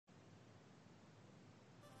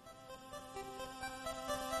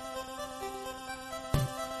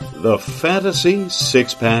The Fantasy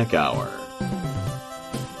Six Pack Hour.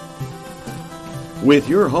 With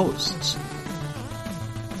your hosts,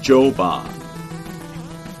 Joe Bond.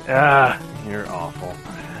 You're awful.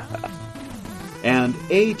 And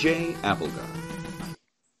AJ Applegarth.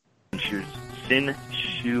 Sin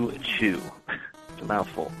Shu Chu. It's a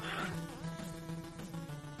mouthful.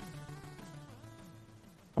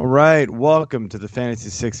 All right, welcome to the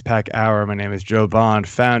Fantasy Six Pack Hour. My name is Joe Bond,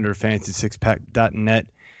 founder of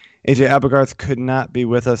FantasySixPack.net. AJ Applegarth could not be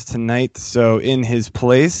with us tonight, so in his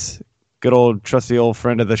place, good old trusty old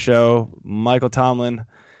friend of the show, Michael Tomlin,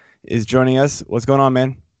 is joining us. What's going on,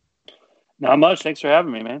 man? Not much. Thanks for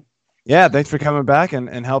having me, man. Yeah, thanks for coming back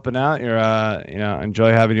and helping out. You're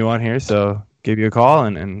enjoy having you on here. So give you a call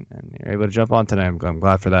and you're able to jump on tonight. I'm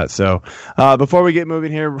glad for that. So before we get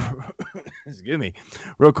moving here, excuse me,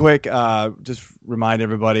 real quick, just remind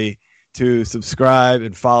everybody to subscribe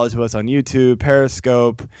and follow to us on YouTube,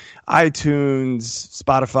 Periscope, iTunes,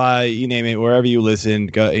 Spotify, you name it, wherever you listen.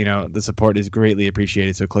 Go, the support is greatly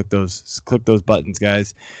appreciated. So click those buttons,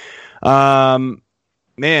 guys. Man,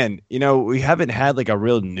 we haven't had like a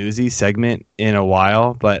real newsy segment in a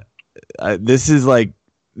while, but this is like,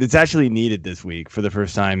 it's actually needed this week for the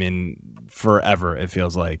first time in forever, it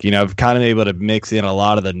feels like. I've kind of been able to mix in a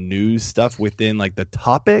lot of the news stuff within like the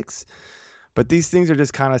topics, but these things are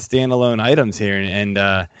just kind of standalone items here. And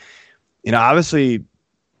obviously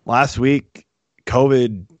last week,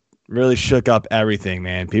 COVID really shook up everything,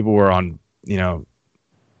 man. People were on,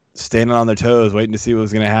 standing on their toes, waiting to see what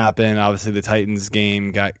was going to happen. Obviously, the Titans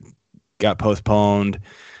game got postponed.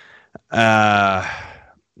 Now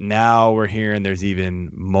we're hearing there's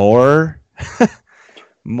even more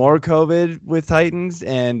COVID with Titans,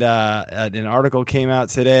 and an article came out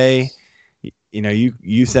today.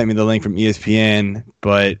 You sent me the link from ESPN,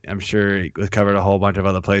 but I'm sure it was covered a whole bunch of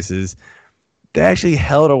other places. They actually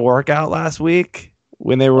held a workout last week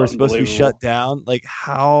when they were supposed to be shut down. Like,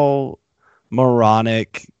 how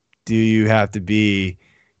moronic do you have to be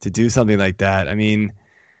to do something like that? I mean,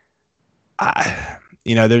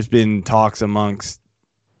 there's been talks amongst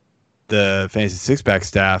the Fantasy Six Pack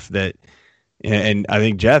staff that, and I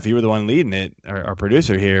think Jeff, you were the one leading it. Our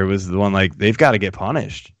producer here was the one like, they've got to get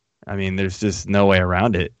punished. I mean, there's just no way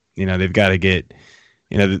around it. They've got to get.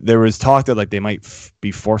 There was talk that like they might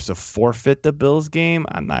be forced to forfeit the Bills game.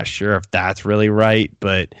 I'm not sure if that's really right,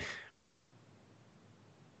 but.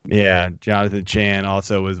 Yeah, Jonathan Chan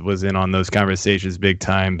also was in on those conversations big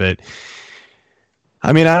time. But,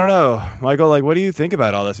 I mean, I don't know. Michael, like, what do you think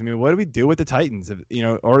about all this? I mean, what do we do with the Titans?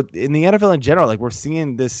 Or in the NFL in general, like, we're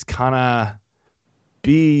seeing this kind of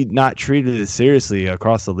be not treated as seriously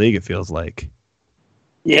across the league, it feels like.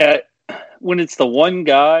 Yeah, when it's the one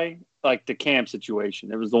guy, like the Cam situation,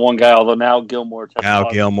 there was the one guy, although now Gilmore.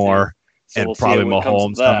 Now Gilmore so and we'll probably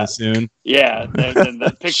Mahomes coming soon. Yeah, then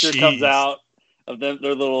the picture comes out. Of them,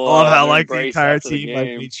 their little. I love how like the entire team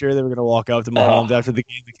like made sure they were going to walk up to Mahomes after the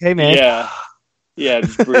game. Like, hey man, yeah,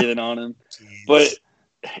 just breathing on him. But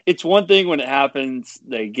it's one thing when it happens,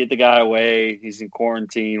 they get the guy away, he's in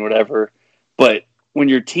quarantine, whatever. But when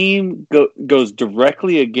your team goes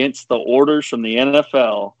directly against the orders from the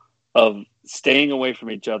NFL of staying away from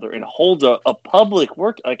each other and holds a public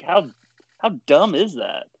work, like how dumb is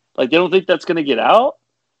that? Like they don't think that's going to get out.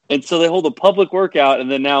 And so they hold a public workout, and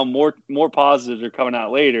then now more positives are coming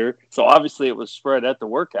out later. So obviously it was spread at the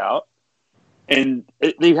workout. And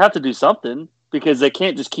they have to do something because they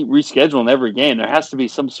can't just keep rescheduling every game. There has to be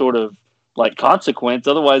some sort of like consequence.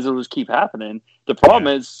 Otherwise, it'll just keep happening. The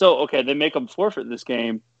problem is, they make them forfeit this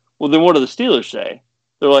game. Well, then what do the Steelers say?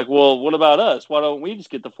 They're like, well, what about us? Why don't we just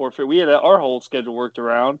get the forfeit? We had our whole schedule worked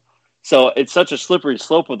around. So it's such a slippery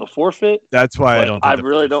slope with the forfeit. That's why I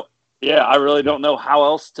really don't. Yeah, I really don't know how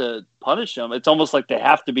else to punish them. It's almost like they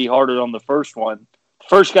have to be harder on the first one. The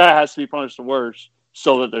first guy has to be punished the worst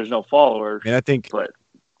so that there's no followers. And I think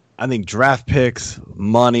draft picks,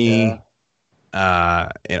 money,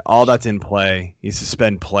 and all that's in play. You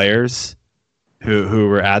suspend players who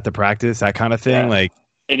were at the practice, that kind of thing. Yeah. Like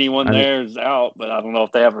anyone there is out, but I don't know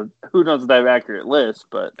if they have who knows if they have an accurate list.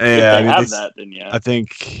 But if they have that, then yeah. I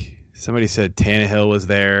think somebody said Tannehill was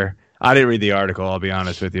there. I didn't read the article. I'll be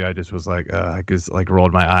honest with you. I just was like, I just like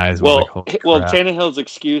rolled my eyes. Well, Tannehill's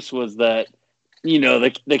excuse was that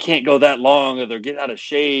they can't go that long or they're getting out of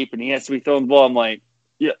shape, and he has to be throwing the ball. I'm like,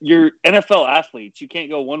 you're NFL athletes. You can't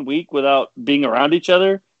go 1 week without being around each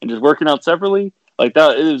other and just working out separately. Like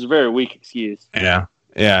that, it was a very weak excuse. Yeah.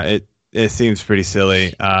 It seems pretty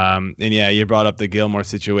silly. And yeah, you brought up the Gilmore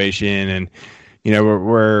situation, and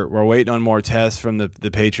we're waiting on more tests from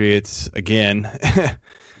the Patriots again.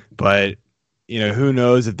 But, who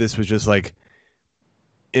knows if this was just like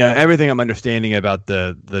everything I'm understanding about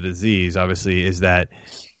the disease, obviously, is that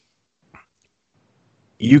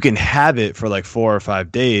you can have it for like 4 or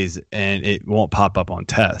 5 days and it won't pop up on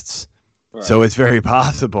tests. Right. So it's very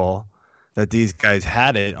possible that these guys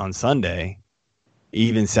had it on Sunday,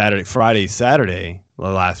 even Saturday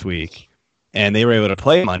last week, and they were able to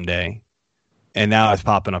play Monday, and now it's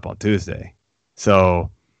popping up on Tuesday. So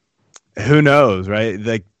who knows, right?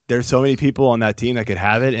 Like, there's so many people on that team that could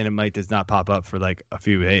have it, and it might just not pop up for like a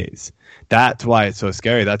few days. That's why it's so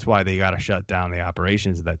scary. That's why they got to shut down the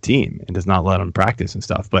operations of that team and does not let them practice and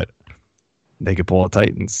stuff. But they could pull a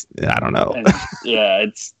Titans. I don't know.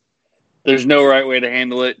 There's no right way to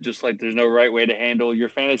handle it, just like there's no right way to handle your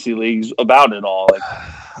fantasy leagues about it all. Like,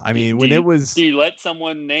 I mean, do you let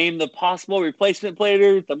someone name the possible replacement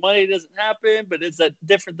player? The money doesn't happen, but is that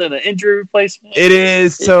different than an injury replacement? It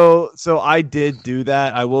is. So I did do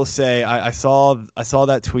that. I will say I saw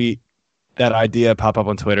that tweet, that idea pop up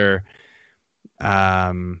on Twitter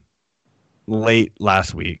late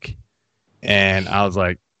last week, and I was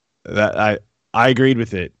like, that I agreed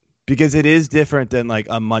with it. Because it is different than like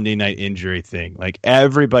a Monday night injury thing. Like,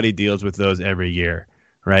 everybody deals with those every year,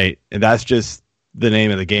 right? And that's just the name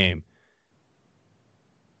of the game.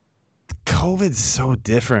 COVID's so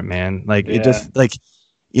different, man. Like, It just, like,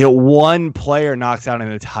 one player knocks out an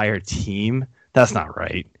entire team. That's not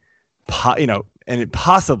right. And it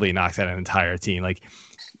possibly knocks out an entire team. Like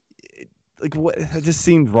what? It just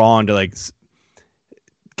seemed wrong to like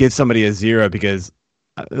give somebody a 0 because.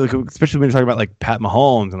 Especially when you're talking about like Pat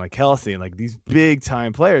Mahomes and like Kelsey and like these big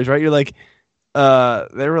time players, right? You're like,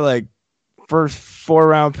 they were like first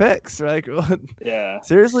 4-round picks, right? Yeah.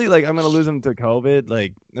 Seriously, like I'm gonna lose them to COVID?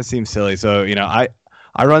 Like, that seems silly. So I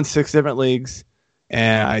run 6 different leagues,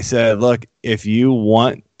 and I said, look, if you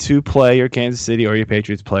want to play your Kansas City or your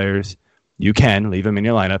Patriots players, you can leave them in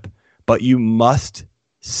your lineup, but you must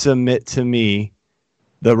submit to me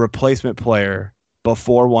the replacement player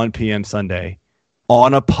before 1 p.m. Sunday.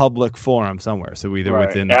 On a public forum somewhere. So either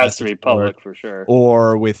within it has to be public for sure,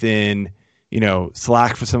 or within,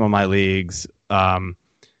 Slack for some of my leagues. And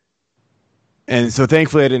so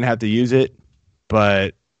thankfully I didn't have to use it,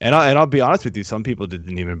 but, and I'll be honest with you, some people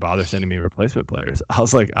didn't even bother sending me replacement players. I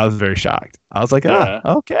was very shocked. I was like,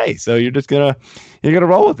 okay. So you're going to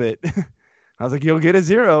roll with it. I was like, you'll get a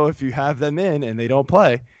 0 if you have them in and they don't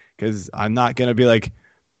play. Cause I'm not going to be like,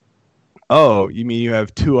 oh, you mean you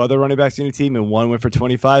have 2 other running backs in your team and one went for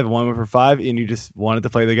 25 and one went for 5 and you just wanted to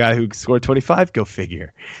play the guy who scored 25? Go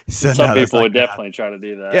figure. So some people would definitely try to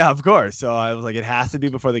do that. Yeah, of course. So I was like, it has to be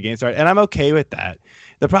before the game starts. And I'm okay with that.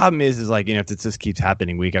 The problem is like, if it just keeps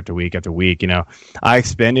happening week after week after week, I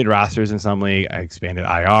expanded rosters in some league. I expanded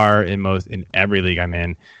IR in every league I'm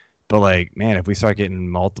in. But like, man, if we start getting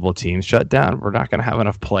multiple teams shut down, we're not going to have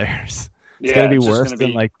enough players. It's going to be worse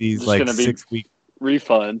than like these like 6-week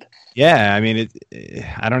refund. Yeah, I mean,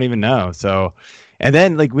 I don't even know. So, and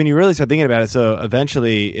then like when you really start thinking about it, so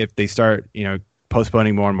eventually, if they start,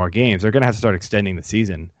 postponing more and more games, they're going to have to start extending the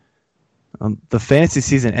season. The fantasy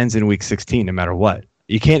season ends in week 16, no matter what.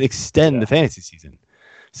 You can't extend the fantasy season,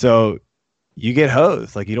 so you get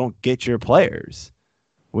hosed. Like, you don't get your players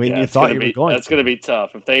when you thought you were going. That's going to be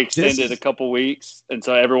tough if they extend it a couple weeks, and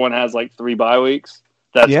so everyone has like 3 bye weeks.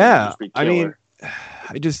 That's gonna be killer.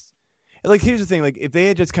 I mean, like, here's the thing. Like, if they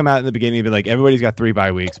had just come out in the beginning and be like, everybody's got 3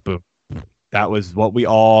 bye weeks, boom. That was what we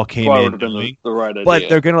all came in doing. The right idea. But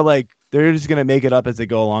they're just going to make it up as they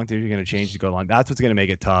go along. They're going to change to go along. That's what's going to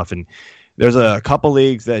make it tough. And there's a couple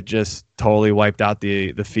leagues that just totally wiped out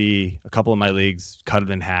the fee. A couple of my leagues cut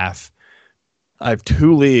it in half. I have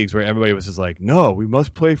 2 leagues where everybody was just like, no, we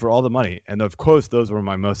must play for all the money. And of course, those were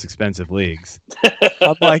my most expensive leagues.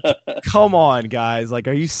 I'm like, come on, guys. Like,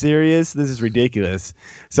 are you serious? This is ridiculous.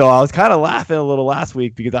 So I was kind of laughing a little last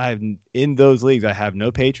week because in those leagues, I have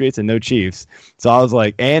no Patriots and no Chiefs. So I was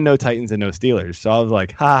like, and no Titans and no Steelers. So I was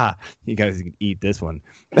like, you guys can eat this one.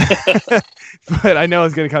 But I know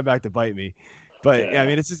it's going to come back to bite me. But yeah, I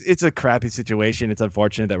mean, it's a crappy situation. It's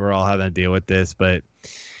unfortunate that we're all having to deal with this, but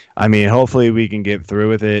I mean, hopefully we can get through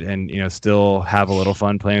with it and, still have a little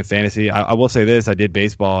fun playing fantasy. I will say this. I did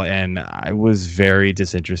baseball, and I was very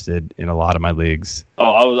disinterested in a lot of my leagues.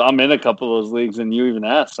 Oh, I'm in a couple of those leagues, and you even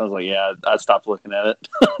asked. I was like, yeah, I stopped looking at it.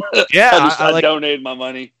 Yeah. I donated my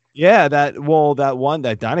money. Yeah, that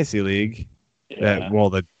Dynasty League,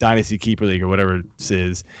 the Dynasty Keeper League or whatever it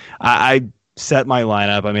is, I set my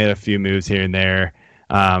lineup. I made a few moves here and there.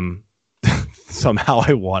 Somehow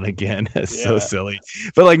I won again. It's so silly.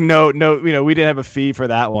 But like, no, we didn't have a fee for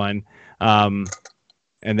that one. And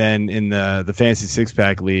then in the Fantasy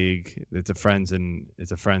 6-Pack League, it's a friends and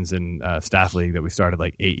staff league that we started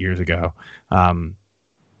like 8 years ago.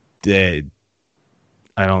 I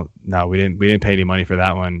don't know. We didn't pay any money for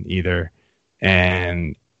that one either,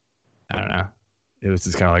 and I don't know. It was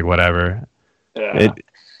just kind of like whatever. Yeah.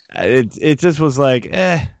 It just was like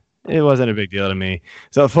it wasn't a big deal to me.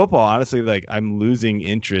 So football, honestly, like I'm losing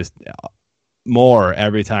interest more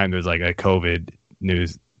every time there's like a COVID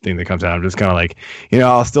news thing that comes out. I'm just kind of like,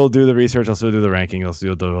 I'll still do the research, I'll still do the ranking, I'll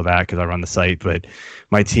still do all that because I run the site, but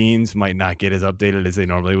my teams might not get as updated as they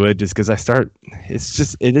normally would just because it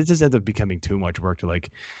just ends up becoming too much work to like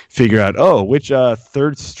figure out, which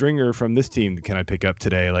third stringer from this team can I pick up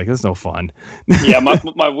today? Like, it's no fun. Yeah,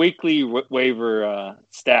 my weekly waiver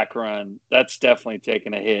stack run, that's definitely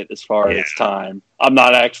taken a hit as far as time. I'm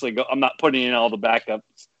not I'm not putting in all the backup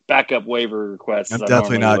waiver requests. I'm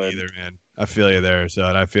definitely not either, man. I feel you there. So,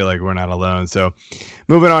 and I feel like we're not alone. So,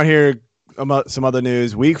 moving on here, some other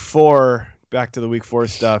news. Week 4, back to the Week 4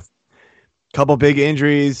 stuff. Couple big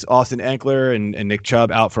injuries. Austin Eckler and Nick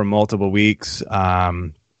Chubb out for multiple weeks.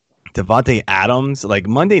 Devontae Adams, like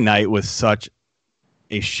Monday night was such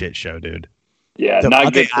a shit show, dude. Yeah, Devontae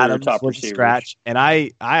not good for Adams top was receivers. scratch, and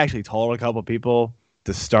I actually told a couple people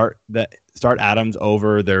to start Adams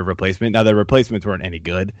over their replacement. Now their replacements weren't any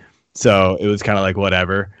good, so it was kind of like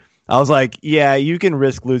whatever. I was like, yeah, you can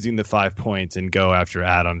risk losing the 5 points and go after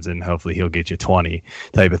Adams, and hopefully he'll get you 20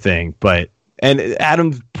 type of thing. And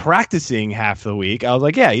Adams practicing half the week, I was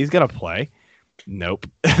like, yeah, he's gonna play. Nope,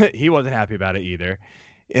 he wasn't happy about it either.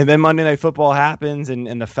 And then Monday Night Football happens,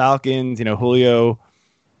 and the Falcons, Julio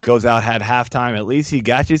goes out, had halftime. At least he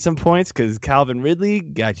got you some points because Calvin Ridley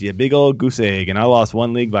got you a big old goose egg, and I lost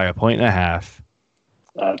one league by 1.5 points.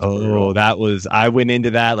 That was, I went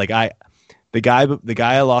into that like the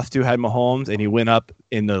guy I lost to had Mahomes, and he went up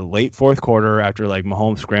in the late fourth quarter after like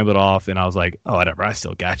Mahomes scrambled off, and I was like, oh, whatever, I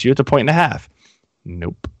still got you. It's 1.5 points.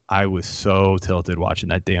 Nope, I was so tilted watching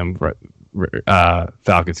that damn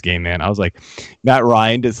Falcons game, man. I was like, Matt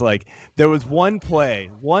Ryan just like, there was one play.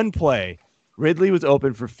 Ridley was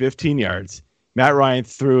open for 15 yards. Matt Ryan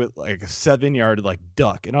threw it like a 7-yard like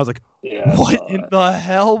duck, and I was like, what in the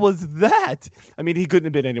hell was that? I mean, he couldn't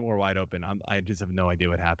have been any more wide open. I just have no idea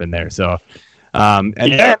what happened there. So,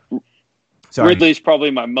 Ridley's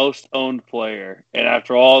probably my most owned player, and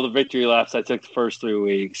after all the victory laps I took the first 3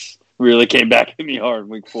 weeks, really came back at me hard in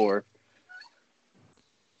week 4.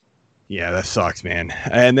 Yeah, that sucks, man.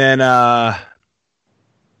 And then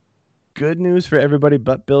good news for everybody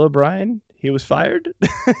but Bill O'Brien. He was fired.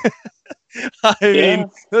 I mean,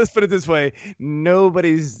 let's put it this way.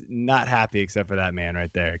 Nobody's not happy except for that man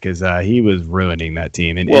right there because he was ruining that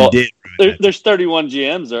team. And there's 31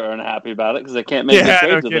 GMs that are unhappy about it because they can't make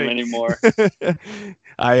trades with him anymore.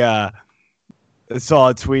 I saw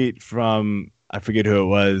a tweet from, I forget who it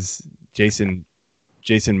was, Jason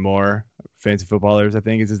Moore, Fantasy Footballers, I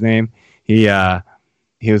think is his name. He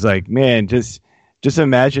was like, man, just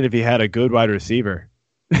imagine if he had a good wide receiver.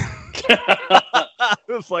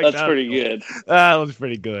 That's pretty good. That was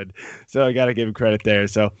pretty good. So I got to give him credit there.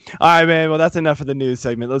 So, all right, man. Well, that's enough of the news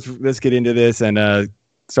segment. Let's get into this and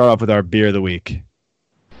start off with our beer of the week.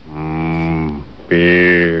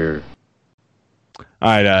 Beer.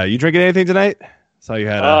 All right. You drinking anything tonight? Saw you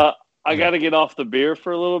had. I got to get off the beer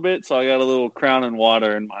for a little bit, so I got a little Crown and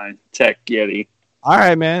water in my Tech Yeti. All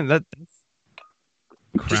right, man.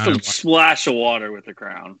 Just a splash of water with the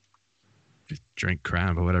Crown. Drink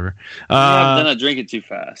Crown, but whatever. Then I drink it too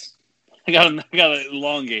fast. I gotta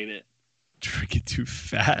elongate it. Drink it too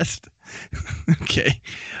fast. Okay.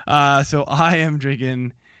 So I am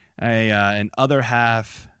drinking an Other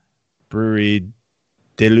Half Brewery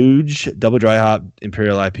Deluge Double Dry Hop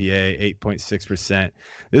Imperial IPA, 8.6%.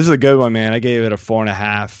 This is a good one, man. I gave it a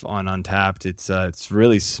 4.5 on Untapped. It's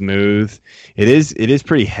really smooth. It is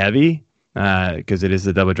pretty heavy. Because it is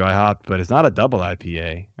a double dry hop, but it's not a double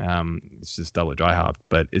IPA. It's just double dry hop,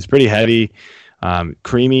 but it's pretty heavy,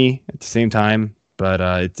 creamy at the same time. But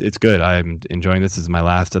it's good. I'm enjoying this. This is my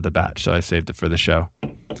last of the batch, so I saved it for the show.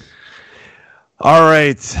 All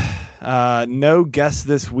right, no guests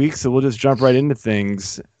this week, so we'll just jump right into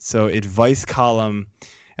things. So advice column,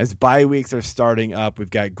 as bye weeks are starting up, we've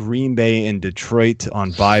got Green Bay and Detroit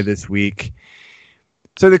on bye this week.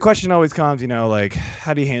 So the question always comes, like,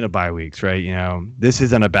 how do you handle bye weeks, right? This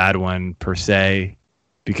isn't a bad one per se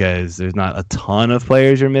because there's not a ton of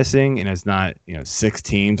players you're missing, and it's not, 6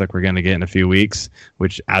 teams like we're going to get in a few weeks,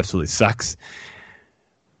 which absolutely sucks.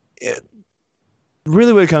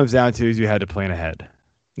 Really what it comes down to is you had to plan ahead.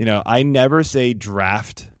 I never say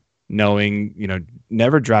draft knowing,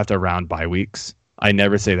 never draft around bye weeks. I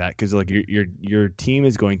never say that because like your team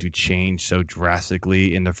is going to change so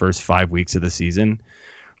drastically in the first 5 weeks of the season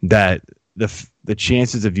that the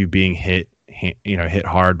chances of you being hit hit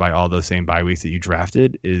hard by all those same bye weeks that you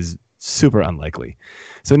drafted is super unlikely.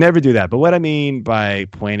 So never do that. But what I mean by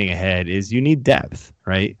planning ahead is you need depth,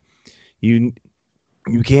 right? You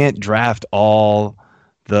can't draft all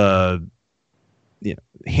the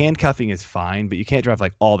handcuffing is fine, but you can't draft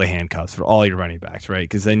like all the handcuffs for all your running backs, right?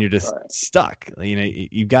 Because then you're just stuck.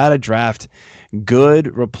 You've got to draft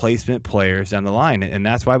good replacement players down the line, and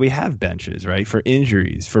that's why we have benches, right? For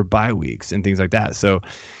injuries, for bye weeks, and things like that. So,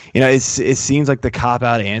 it seems like the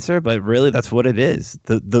cop-out answer, but really that's what it is.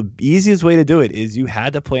 The easiest way to do it is you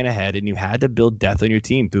had to plan ahead, and you had to build depth on your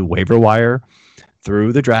team through waiver wire,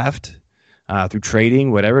 through the draft, through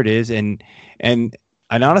trading, whatever it is, and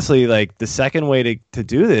honestly, like the second way to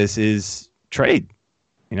do this is trade.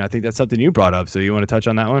 I think that's something you brought up. So you want to touch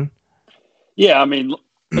on that one? Yeah, I mean,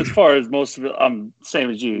 as far as most of it, I'm same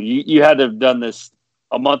as you. You had to have done this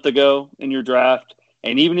a month ago in your draft.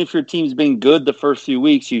 And even if your team's been good the first few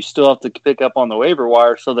weeks, you still have to pick up on the waiver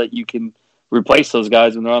wire so that you can replace those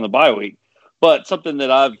guys when they're on the bye week. But something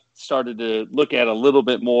that I've started to look at a little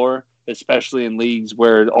bit more, especially in leagues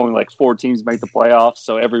where only like 4 teams make the playoffs,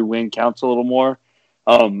 so every win counts a little more,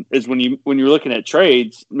 is when you're looking at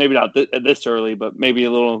trades, maybe not this early, but maybe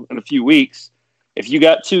a little in a few weeks. If you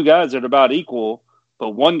got 2 guys that are about equal, but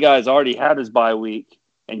one guy's already had his bye week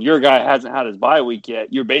and your guy hasn't had his bye week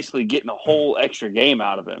yet, you're basically getting a whole extra game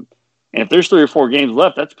out of him. And if there's 3 or 4 games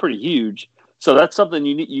left, that's pretty huge. So that's something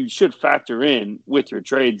you should factor in with your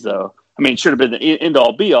trades, though. I mean, it should have been the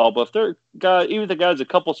end-all, be-all, but if even the guy's a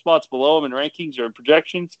couple spots below him in rankings or in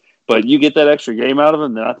projections, but you get that extra game out of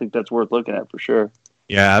him, then I think that's worth looking at for sure.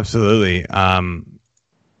 Yeah, absolutely. And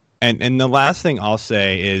the last thing I'll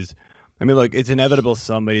say is, I mean, look, it's inevitable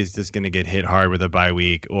somebody's just going to get hit hard with a bye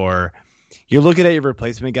week, or you're looking at your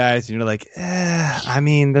replacement guys and you're like, I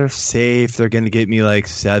mean, they're safe. They're going to get me like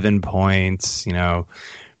 7 points.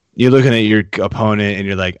 You're looking at your opponent and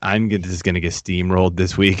you're like, I'm just going to get steamrolled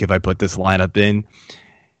this week if I put this lineup in.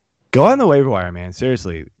 Go on the waiver wire, man.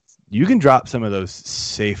 Seriously, you can drop some of those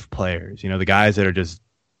safe players. The guys that are just,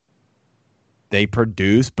 they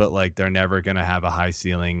produce, but like they're never going to have a high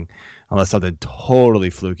ceiling unless something totally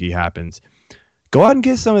fluky happens. Go out and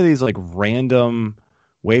get some of these like random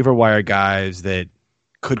waiver wire guys that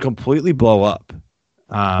could completely blow up.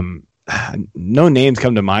 No names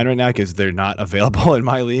come to mind right now because they're not available in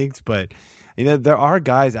my leagues, but there are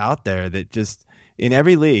guys out there that just in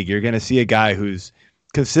every league you're going to see a guy who's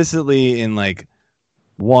consistently in like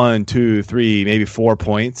 1, 2, 3, maybe 4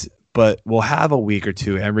 points, but we'll have a week or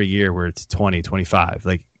two every year where it's 20, 25,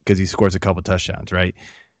 like because he scores a couple touchdowns, right?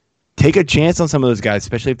 Take a chance on some of those guys,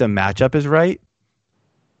 especially if the matchup is right.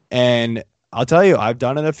 And I'll tell you, I've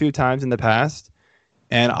done it a few times in the past,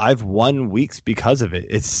 and I've won weeks because of it.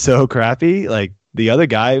 It's so crappy. Like, the other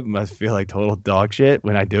guy must feel like total dog shit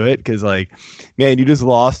when I do it because, like, man, you just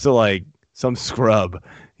lost to, like, some scrub,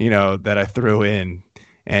 that I threw in,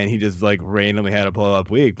 and he just, like, randomly had a blow-up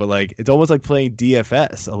week. But, like, it's almost like playing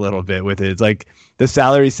DFS a little bit with it. It's like the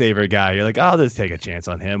salary saver guy. You're like, I'll just take a chance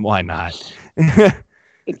on him. Why not?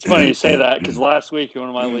 It's funny you say that because last week in one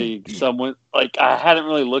of my leagues, someone like I hadn't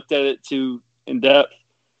really looked at it too in depth,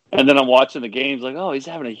 and then I'm watching the games like, oh, he's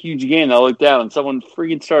having a huge game. I look down and someone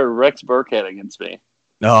freaking started Rex Burkhead against me.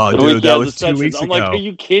 Oh, dude, that was 2 weeks ago. I'm like, are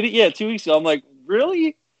you kidding? Yeah, 2 weeks ago. I'm like,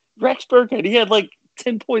 really? Rex Burkhead? He had like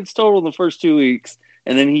 10 points total in the first 2 weeks,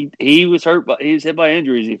 and then he was hurt. He was hit by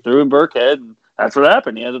injuries. He threw in Burkhead, and that's what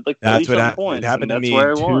happened. He had like 30 points. It happened to me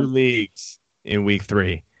in 2 leagues in week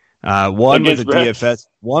 3. One was a DFS.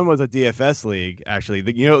 One was a DFS league. Actually,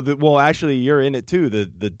 actually, you're in it too.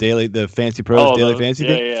 The Fantasy Pros daily fantasy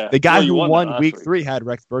thing. Yeah. The guy who won week 3 had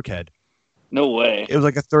Rex Burkhead. No way. It was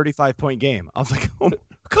like a 35-point game. I was like, oh,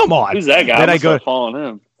 come on. Who's that guy? Then I go following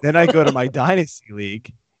him. Then I go to my dynasty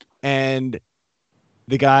league, and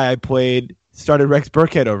the guy I played started Rex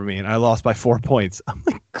Burkhead over me, and I lost by 4 points. I'm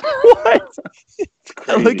like, what?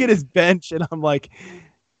 I look at his bench, and I'm like,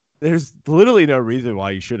 there's literally no reason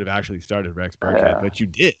why you should have actually started Rex Burkhead, but you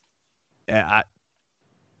did.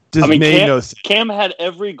 Made no sense. Cam had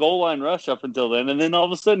every goal line rush up until then, and then all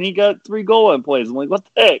of a sudden he got 3 goal line plays. I'm like, what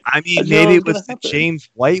the heck? I mean, maybe it was the James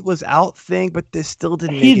White was out thing, but this still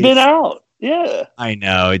didn't make He'd been out. Yeah. I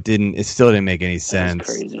know. It still didn't make any sense.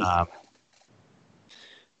 That's crazy.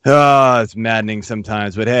 It's maddening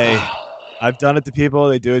sometimes, but hey, I've done it to people.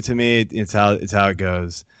 They do it to me. It's how it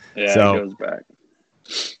goes. Yeah, so, it goes back.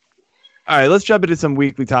 All right, let's jump into some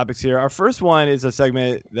weekly topics here. Our first one is a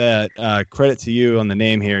segment that credit to you on the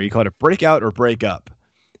name here. You call it Breakout or Break Up.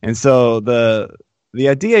 And so the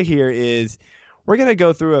idea here is we're going to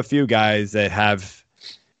go through a few guys that have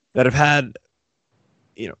had,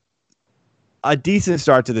 a decent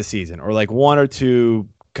start to the season, or like one or two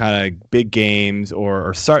kind of big games,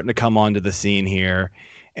 or starting to come onto the scene here.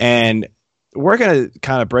 And we're going to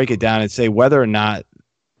kind of break it down and say whether or not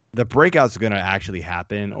the breakout's going to actually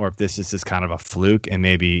happen, or if this is just kind of a fluke and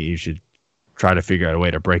maybe you should try to figure out a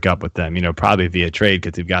way to break up with them, probably via trade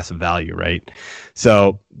because they've got some value, right?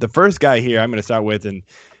 So the first guy here I'm going to start with, and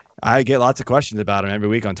I get lots of questions about him every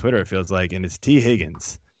week on Twitter, it feels like, and it's T.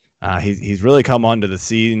 Higgins. He's really come onto the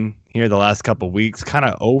scene here the last couple of weeks, kind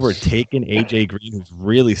of overtaken A.J. Green, who's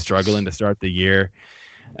really struggling to start the year.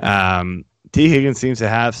 T. Higgins seems to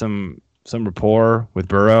have some rapport with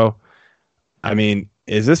Burrow. I mean,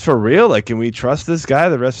 is this for real? Like, can we trust this guy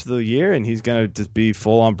the rest of the year, and he's going to just be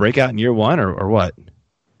full-on breakout in year one, or what?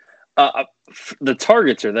 The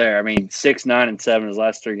targets are there. I mean, 6, 9, and 7 his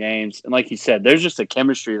last 3 games. And like you said, there's just a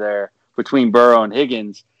chemistry there between Burrow and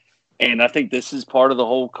Higgins. And I think this is part of the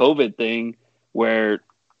whole COVID thing where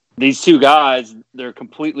these two guys, they're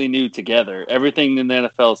completely new together. Everything in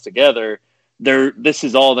the NFL is together. This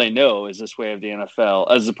is all they know is this way of the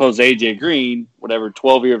NFL. As opposed to A.J. Green, whatever,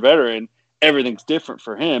 12-year veteran, everything's different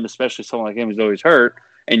for him, especially someone like him who's always hurt.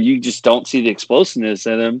 And you just don't see the explosiveness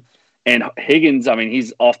in him. And Higgins, I mean,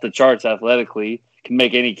 he's off the charts athletically, can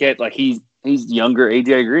make any catch. Like, he's younger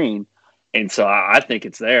A.J. Green. And so I think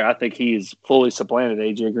it's there. I think he's fully supplanted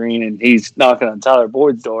A.J. Green, and he's knocking on Tyler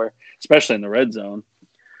Boyd's door, especially in the red zone.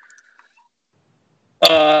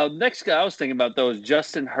 Next guy I was thinking about, though, is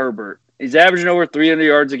Justin Herbert. He's averaging over 300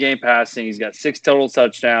 yards a game passing. He's got 6 total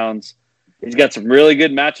touchdowns. He's got some really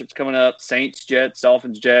good matchups coming up: Saints, Jets,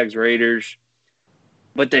 Dolphins, Jags, Raiders.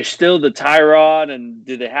 But they're still the Tyrod, and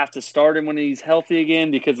do they have to start him when he's healthy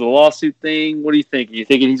again because of the lawsuit thing? What do you think? Are you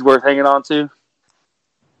thinking he's worth hanging on to?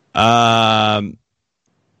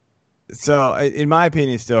 So in my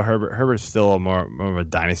opinion, still Herbert's still more of a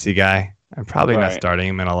dynasty guy. I'm probably not starting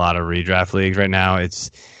him in a lot of redraft leagues right now.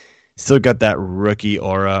 It's still got that rookie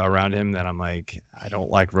aura around him that I'm like, I don't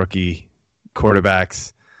like rookie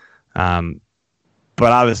quarterbacks. But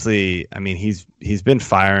obviously, I mean, he's been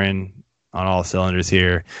firing on all cylinders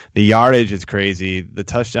here. The yardage is crazy. The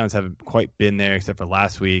touchdowns haven't quite been there except for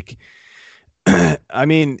last week. I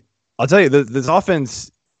mean, I'll tell you, this offense,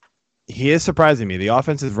 he is surprising me. The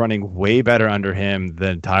offense is running way better under him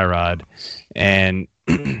than Tyrod. And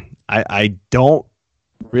I don't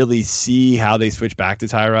really see how they switch back to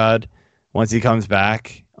Tyrod once he comes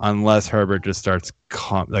back, unless Herbert just starts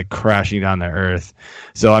crashing down to earth.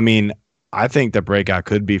 So, I mean, I think the breakout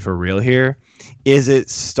could be for real here. Is it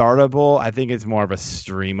startable? I think it's more of a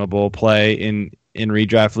streamable play in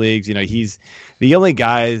redraft leagues. He's the only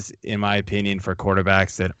guys, in my opinion, for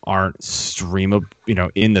quarterbacks that aren't streamable,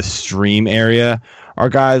 in the stream area, are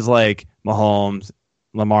guys like Mahomes.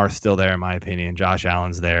 Lamar's still there, in my opinion. Josh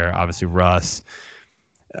Allen's there. Obviously, Russ.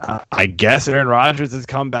 I guess Aaron Rodgers has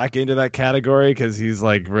come back into that category because he's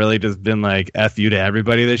like really just been like F you to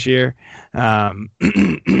everybody this year.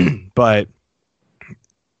 But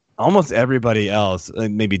almost everybody else,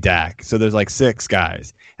 maybe Dak. So there's like 6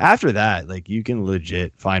 guys. After that, like, you can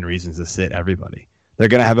legit find reasons to sit everybody. They're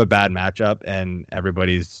going to have a bad matchup, and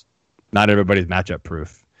not everybody's matchup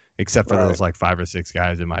proof, except for those like 5 or 6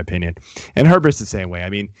 guys, in my opinion. And Herbert's the same way. I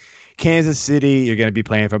mean, Kansas City, you're going to be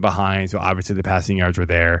playing from behind, so obviously the passing yards were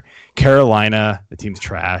there. Carolina, the team's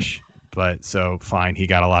trash, but so fine, he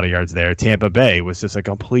got a lot of yards there. Tampa Bay was just a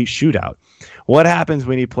complete shootout. What happens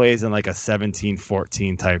when he plays in like a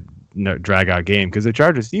 17-14 type drag-out game? Because the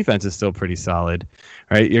Chargers defense is still pretty solid,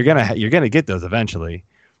 right? You're gonna get those eventually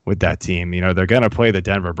with that team. They're gonna play the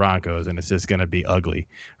Denver Broncos, and it's just gonna be ugly,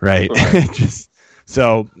 right?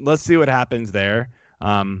 So let's see what happens there.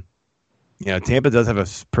 Tampa does have a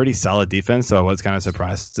pretty solid defense, so I was kind of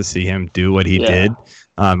surprised to see him do what he did.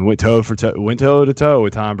 Went toe to toe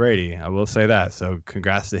with Tom Brady. I will say that. So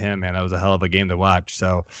congrats to him, man. That was a hell of a game to watch.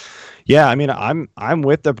 So, yeah, I mean, I'm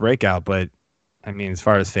with the breakout, but I mean, as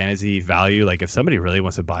far as fantasy value, like, if somebody really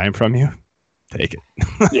wants to buy him from you, take it.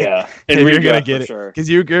 Yeah, and you're gonna get it because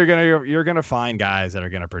you're gonna find guys that are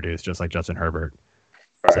gonna produce just like Justin Herbert.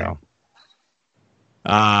 Right.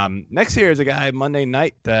 So, next here is a guy Monday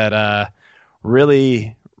night that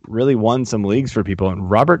really won some leagues for people. And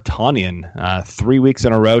Robert Tonyan, 3 weeks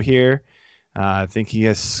in a row here. I think he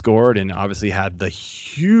has scored and obviously had the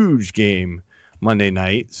huge game Monday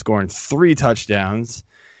night, scoring 3 touchdowns.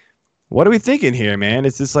 What are we thinking here, man?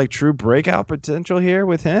 Is this like true breakout potential here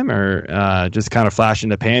with him, or just kind of flash in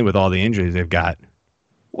the pan with all the injuries they've got?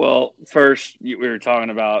 Well, first, we were talking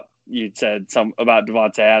about, you said some about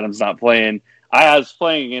Devontae Adams not playing. I was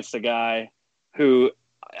playing against a guy who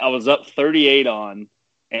I was up 38 on,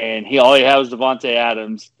 and all he had was Devontae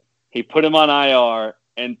Adams. He put him on IR,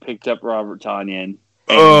 and picked up Robert Tonyan.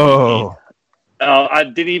 Oh. I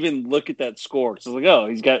didn't even look at that score. So I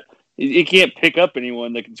was like, he can't pick up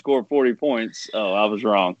anyone that can score 40 points. Oh, I was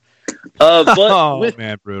wrong. But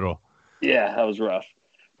man, brutal. Yeah, that was rough.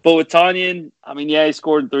 But with Tonyan, I mean, yeah, he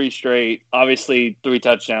scored 3 straight. Obviously, 3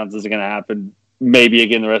 touchdowns isn't going to happen maybe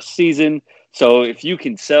again the rest of the season. So if you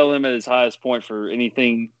can sell him at his highest point for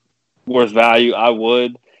anything worth value, I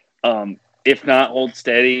would. If not, hold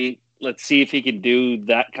steady. Let's see if he can do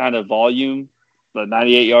that kind of volume, the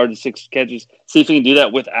 98 yards and 6 catches. See if he can do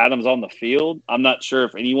that with Adams on the field. I'm not sure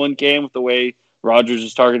if anyone can with the way Rodgers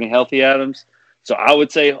is targeting healthy Adams. So I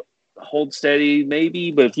would say hold steady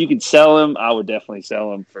maybe, but if you could sell him, I would definitely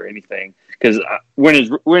sell him for anything. Because when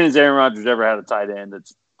has Aaron Rodgers ever had a tight end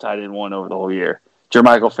that's tight end 1 over the whole year?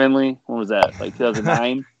 Jermichael Finley, when was that? Like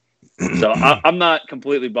 2009? So I'm not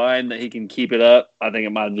completely buying that he can keep it up. I think it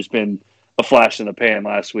might have just been a flash in the pan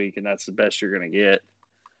last week, and that's the best you're going to get.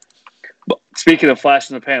 But speaking of flash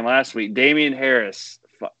in the pan last week, Damian Harris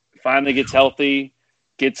finally gets healthy,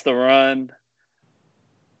 gets the run,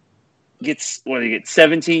 gets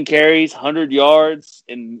 17 carries, 100 yards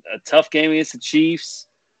in a tough game against the Chiefs.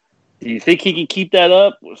 Do you think he can keep that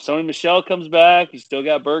up? If Sony Michel comes back, you still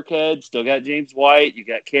got Burkhead, still got James White, you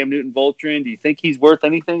got Cam Newton-Voltron. Do you think he's worth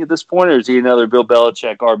anything at this point, or is he another Bill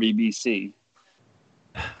Belichick RBBC?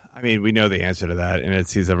 I mean, we know the answer to that, and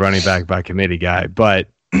he's a running back by committee guy. But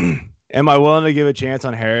am I willing to give a chance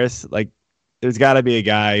on Harris? Like, there's got to be a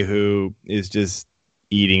guy who is just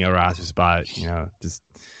eating a roster spot, just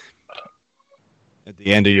at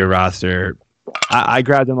the end of your roster. I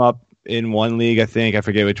grabbed him up in one league, I think. I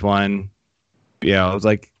forget which one. I was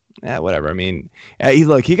like, whatever. I mean,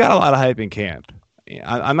 he got a lot of hype in camp.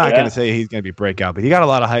 I'm not going to say he's going to be breakout, but he got a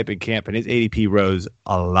lot of hype in camp, and his ADP rose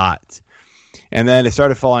a lot. And then it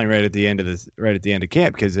started falling right at the end of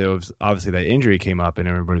camp because it was obviously that injury came up, and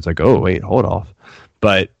everybody's like, "Oh, wait, hold off."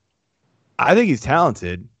 But I think he's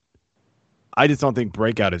talented. I just don't think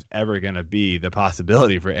breakout is ever going to be the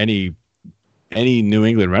possibility for any New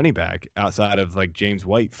England running back outside of like James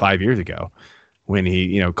White 5 years ago when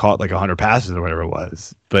he caught like 100 passes or whatever it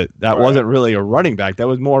was. But that wasn't really a running back. That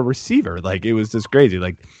was more a receiver. Like, it was just crazy.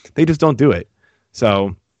 Like, they just don't do it.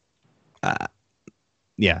 So,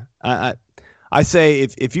 I say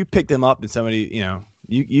if you picked him up and somebody,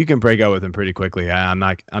 you can break out with him pretty quickly. I'm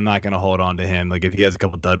not going to hold on to him. Like, if he has a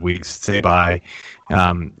couple dud weeks, say bye.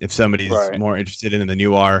 If somebody's more interested in him than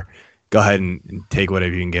you are, go ahead and take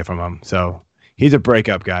whatever you can get from him. So he's a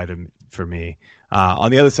breakup guy for me.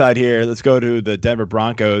 On the other side here, let's go to the Denver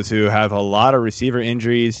Broncos, who have a lot of receiver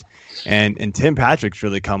injuries, and Tim Patrick's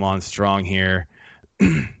really come on strong here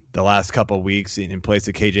the last couple of weeks in place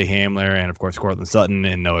of KJ Hamler and, of course, Courtland Sutton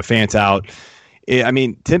and Noah Fant out.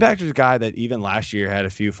 Tim Patrick's a guy that even last year had a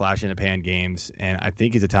few flash in the pan games, and I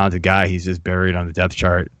think he's a talented guy. He's just buried on the depth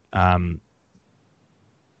chart. Obviously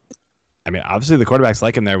the quarterbacks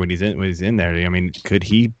like him there when he's in there. Could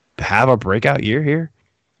he have a breakout year here?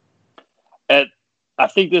 I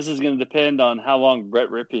think this is going to depend on how long Brett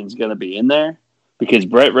Rypien's going to be in there, because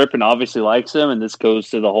Brett Rypien obviously likes him, and this goes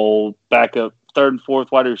to the whole backup third and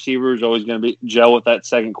fourth wide receiver is always going to be gel with that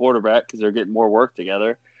second quarterback because they're getting more work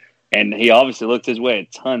together. And he obviously looked his way a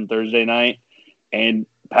ton Thursday night. And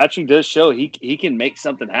Patrick does show he can make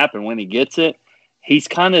something happen when he gets it. He's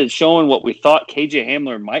kind of showing what we thought KJ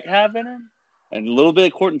Hamler might have in him, and a little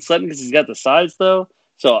bit of Courtland Sutton because he's got the size, though.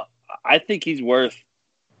 So I think he's worth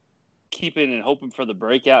keeping and hoping for the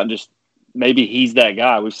breakout, and just maybe he's that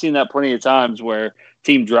guy. We've seen that plenty of times where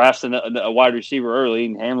team drafts a wide receiver early,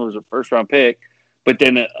 and Hamler's a first-round pick, but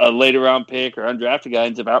then a later-round pick or undrafted guy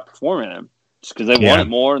ends up outperforming him just because they want it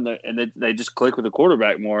more, and they just click with the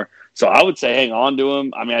quarterback more. So I would say hang on to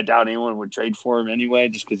him. I doubt anyone would trade for him anyway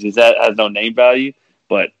just because he has no name value,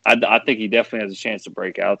 but I think he definitely has a chance to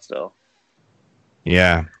break out still.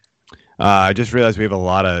 Yeah. I just realized we have a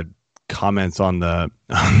lot of comments on the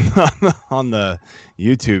on the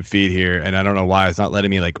YouTube feed here, and I don't know why it's not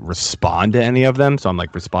letting me like respond to any of them, so I'm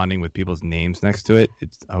like responding with people's names next to it.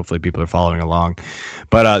 It's hopefully people are following along.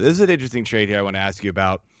 But this is an interesting trade here I want to ask you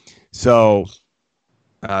about. So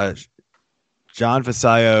John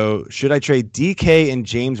Fasayo, should I trade DK and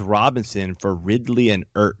James Robinson for Ridley and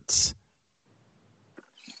Ertz?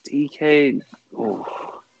 DK,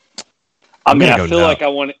 I feel like I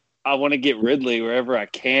want to get Ridley wherever I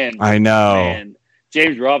can. I know. Man,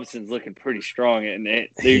 James Robinson's looking pretty strong, and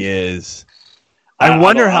he is. I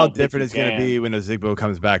wonder how different it's going to be when Ozigbo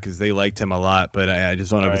comes back because they liked him a lot, but I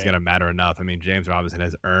just don't know if it's going to matter enough. James Robinson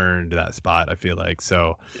has earned that spot, I feel like.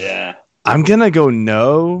 So yeah, I'm going to go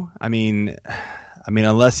no.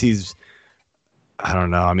 Unless he's I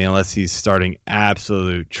don't know. I mean, unless he's starting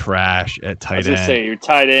absolute trash at tight end. I was gonna say your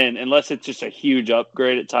tight end, unless it's just a huge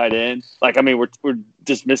upgrade at tight end. Like, I mean, we're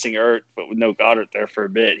just missing Ertz, but with no Goddard there for a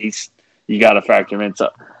bit, you got to factor him in.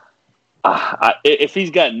 So, if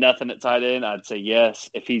he's got nothing at tight end, I'd say yes.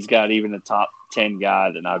 If he's got even a top 10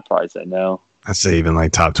 guy, then I'd probably say no. I'd say even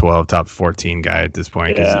like top 12, top 14 guy at this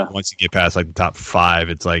point. Because once you get past like the top 5,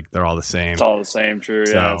 it's like they're all the same. It's all the same, true.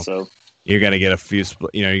 Yeah. So you're gonna get a few.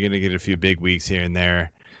 You're gonna get a few big weeks here and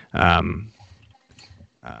there. They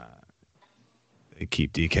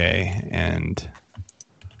keep DK and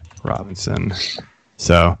Robinson.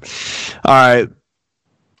 So, all right.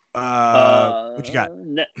 What you got?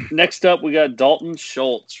 Next up, we got Dalton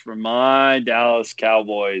Schultz from my Dallas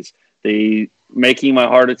Cowboys. The making my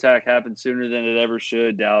heart attack happen sooner than it ever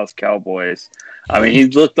should, Dallas Cowboys. I mean,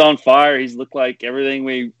 he's looked on fire. He's looked like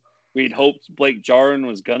everything we'd hoped Blake Jarwin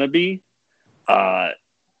was going to be. But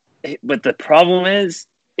the problem is,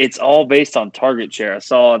 it's all based on target share. I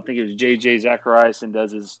think it was J.J. Zachariason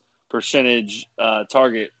does his percentage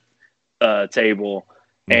target table,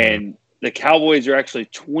 and the Cowboys are actually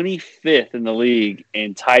 25th in the league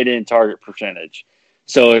in tight end target percentage.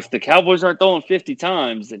 So if the Cowboys aren't throwing 50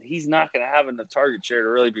 times, then he's not going to have enough target share to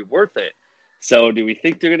really be worth it. So do we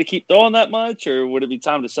think they're going to keep throwing that much, or would it be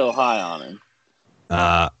time to sell high on him?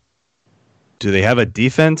 Do they have a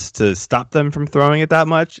defense to stop them from throwing it that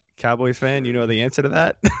much? Cowboys fan, you know the answer to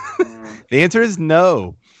that? The answer is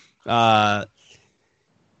no. I'm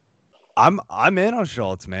in on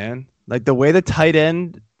Schultz, man. Like the way the tight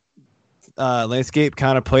end landscape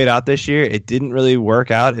kind of played out this year, it didn't really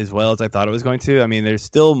work out as well as I thought it was going to. I mean, there's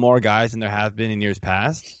still more guys than there have been in years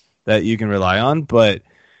past that you can rely on, but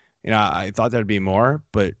I thought there'd be more.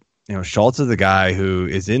 But Schultz is the guy who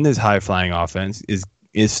is in this high flying offense, is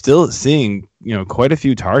still seeing quite a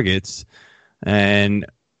few targets, and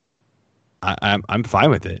I'm fine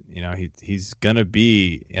with it. He's gonna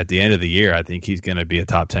be at the end of the year. I think he's gonna be a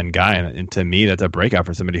top 10 guy, and to me, that's a breakout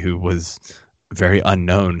for somebody who was very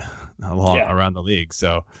unknown around the league.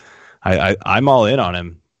 So I'm all in on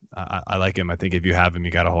him. I like him. I think if you have him,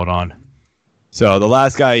 you got to hold on. So the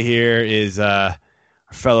last guy here is a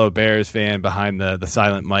fellow Bears fan behind the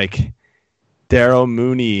silent mic, Darryl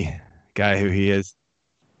Mooney, guy who he is.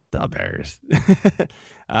 The Bears.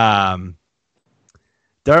 Darryl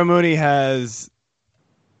Mooney has,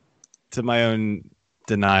 to my own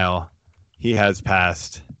denial, he has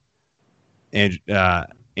passed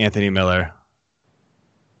Anthony Miller.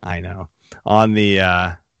 I know on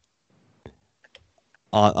the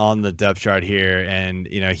on the depth chart here, and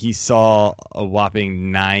he saw a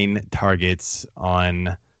whopping 9 targets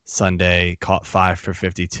on Sunday, caught 5 for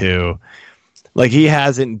 52. Like, he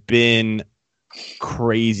hasn't been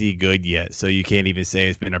crazy good yet, so you can't even say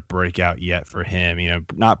it's been a breakout yet for him.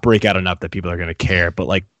 Not breakout enough that people are going to care, but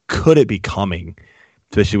like, could it be coming,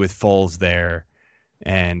 especially with Foles there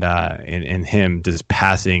and him just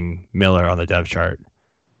passing Miller on the depth chart?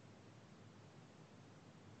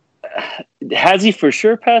 Has he for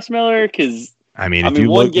sure passed Miller? Because if you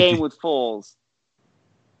one look, game with Foles.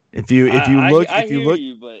 If you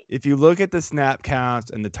look at the snap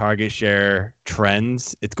counts and the target share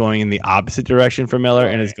trends, it's going in the opposite direction for Miller,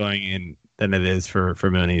 and it's going in than it is for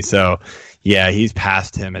Mooney. So, yeah, he's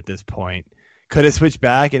past him at this point. Could it switch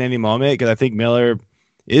back at any moment? Because I think Miller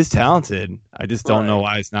is talented. I just don't know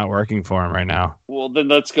why it's not working for him right now. Well, then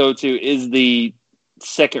let's go to, is the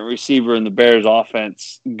second receiver in the Bears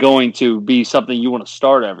offense going to be something you want to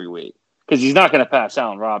start every week? Because he's not going to pass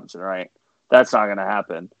Allen Robinson, right? That's not going to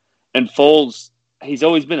happen. And Foles, he's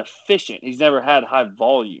always been efficient. He's never had high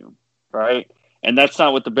volume, right? And that's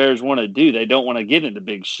not what the Bears want to do. They don't want to get into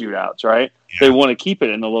big shootouts, right? Yeah. They want to keep it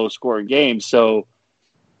in the low-scoring games. So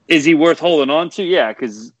is he worth holding on to? Yeah,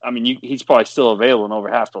 because, he's probably still available in over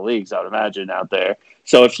half the leagues, I would imagine, out there.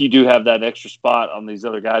 So if you do have that extra spot on these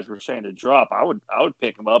other guys we're saying to drop, I would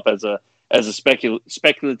pick him up as a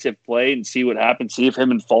speculative play and see what happens. See if him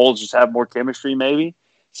and Foles just have more chemistry, maybe.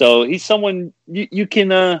 So he's someone you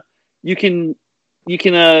can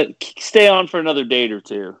stay on for another date or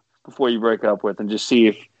two before you break up with, and just see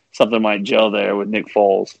if something might gel there with Nick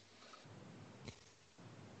Foles.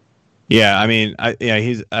 Yeah, I think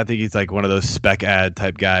he's like one of those spec ad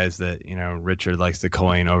type guys that Richard likes to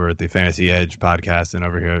coin over at the Fantasy Edge podcast and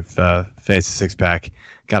over here at Fantasy Six Pack.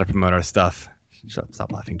 Got to promote our stuff.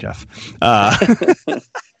 Stop laughing, Jeff.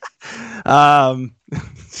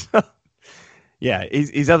 Yeah,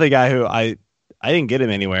 he's the other guy who I didn't get him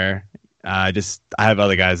anywhere. I have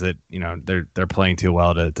other guys that they're playing too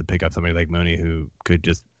well to pick up somebody like Mooney who could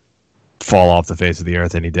just fall off the face of the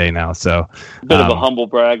earth any day now. So bit of a humble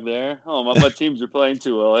brag there. Oh, my teams are playing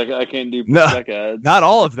too well. I can't do spec ads. Not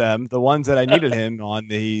all of them. The ones that I needed him on,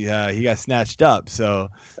 he got snatched up. So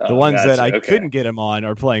the ones that I couldn't get him on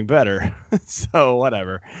are playing better. So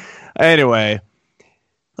whatever. Anyway,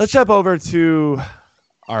 let's jump over to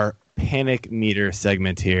our panic meter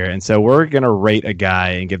segment here. And so we're going to rate a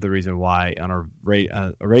guy and give the reason why on a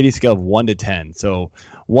rating scale of 1 to 10. So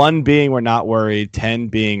 1 being we're not worried, 10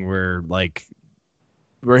 being we're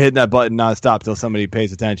hitting that button nonstop till somebody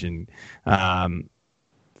pays attention.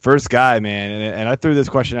 First guy, man, and I threw this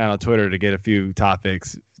question out on Twitter to get a few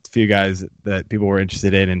topics, a few guys that people were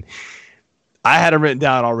interested in, and I had them written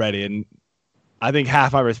down already, and I think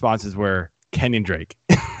half my responses were Kenyon Drake.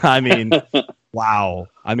 I mean, wow.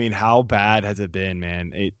 I mean, how bad has it been,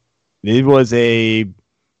 man? It was a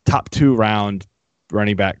top 2 round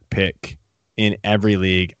running back pick in every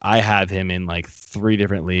league. I have him in like 3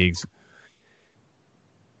 different leagues.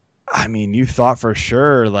 I mean, you thought for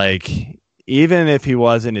sure, like, even if he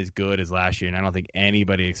wasn't as good as last year, and I don't think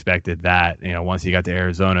anybody expected that, once he got to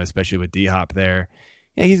Arizona, especially with D-Hop there,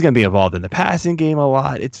 he's going to be involved in the passing game a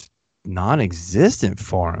lot. It's non-existent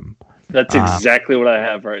for him. That's exactly what I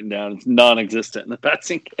have written down. It's non-existent in the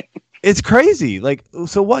passing game. It's crazy. Like,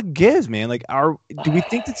 so what gives, man? Like, do we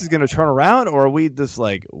think this is going to turn around, or are we just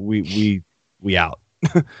like we out?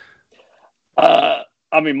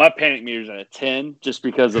 I mean, my panic meter's at a 10 just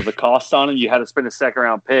because of the cost on him. You had to spend a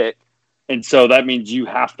second-round pick, and so that means you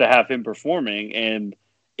have to have him performing, and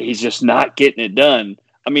he's just not getting it done.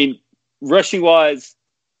 I mean, rushing-wise,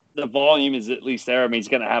 the volume is at least there. I mean, he's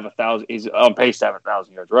going to have 1,000. He's on pace to have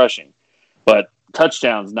 1,000 yards rushing, but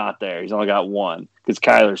touchdown's not there. He's only got 1 because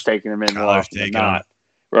Kyler's taking him in more often than not.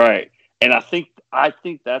 Right, and I think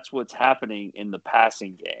that's what's happening in the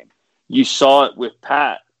passing game. You saw it with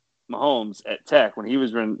Pat Mahomes at Tech when he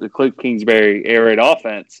was running the Cliff Kingsbury air raid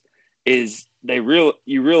offense.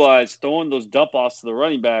 You realize throwing those dump offs to the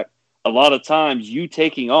running back, a lot of times you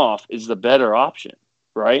taking off is the better option,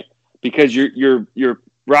 right? Because your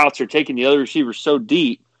routes are taking the other receiver so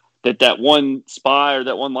deep that one spy or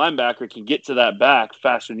that one linebacker can get to that back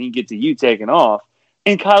faster than he can get to you taking off.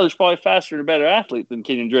 And Kyler's probably faster and a better athlete than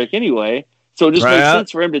Kenyon Drake anyway. So it just makes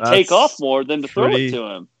sense for him to take off more than to throw it to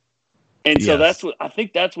him. And so that's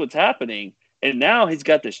what's happening. And now he's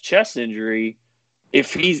got this chest injury.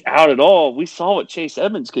 If he's out at all, we saw what Chase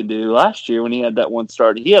Edmonds could do last year when he had that one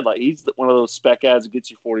start. He's one of those spec ads that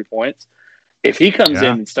gets you 40 points. If he comes in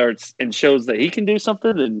and starts and shows that he can do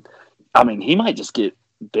something, then I mean, he might just get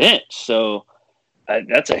benched. So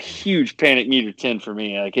that's a huge panic meter 10 for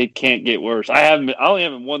me. Like, it can't get worse. I only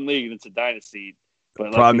have him in 1 league, and it's a dynasty.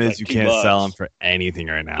 But problem is you can't sell him for anything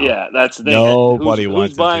right now. Yeah, that's the thing. Nobody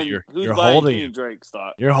wants him. You're holding Kenyon Drake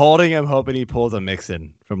stock? You're holding him, hoping he pulls a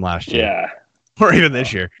Mixon from last year. Yeah, or even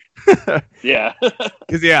this year. Yeah,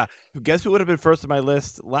 because guess who would have been first on my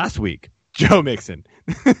list last week? Joe Mixon.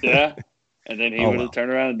 Yeah, and then he would have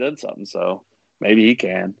turned around and done something. So maybe he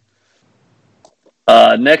can.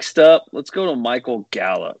 Next up, let's go to Michael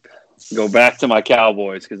Gallup. Go back to my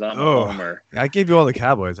Cowboys because I'm a homer. I gave you all the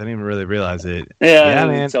Cowboys. I didn't even really realize it. Yeah,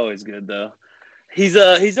 man. It's always good though. He's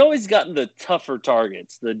always gotten the tougher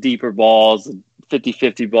targets, the deeper balls, the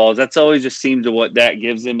 50-50 balls. That's always just seems to what Dak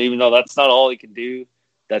gives him, even though that's not all he can do.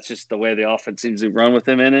 That's just the way the offense seems to run with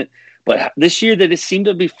him in it. But this year they just seem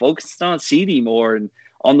to be focused on CeeDee more and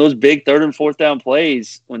on those big 3rd and 4th down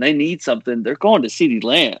plays. When they need something, they're going to CeeDee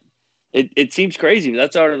Lamb. It seems crazy, but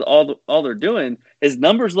that's all they're doing. His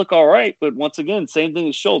numbers look all right, but once again, same thing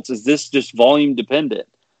as Schultz. Is this just volume dependent?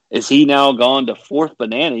 Is he now gone to 4th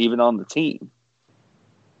banana even on the team?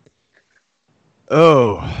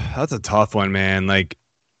 Oh, that's a tough one, man. Like,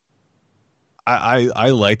 I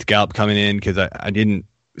liked Gallup coming in because I didn't,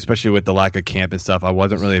 especially with the lack of camp and stuff, I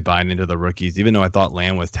wasn't really buying into the rookies, even though I thought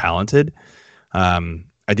Lamb was talented.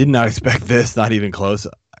 I did not expect this, not even close.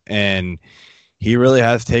 And he really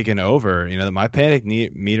has taken over. My panic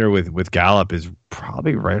meter with Gallup is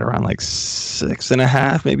probably right around like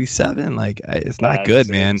 6.5, maybe 7. Like, it's not good,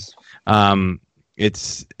 man.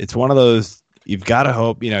 It's one of those, you've got to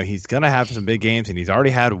hope, he's going to have some big games, and he's already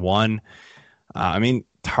had one. I mean,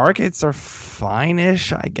 targets are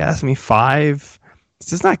fine-ish, I guess. 5. It's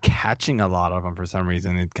just not catching a lot of them for some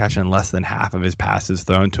reason. He's catching less than half of his passes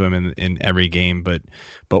thrown to him in every game, but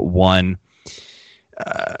one.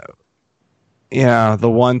 The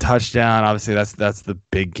one touchdown, obviously that's the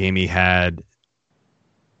big game he had.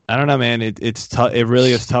 I don't know, man. It's tough. It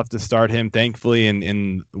really is tough to start him. Thankfully,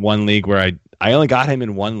 in one league where I only got him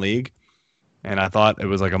in one league, and I thought it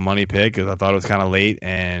was like a money pick because I thought it was kind of late.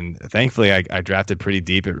 And thankfully, I drafted pretty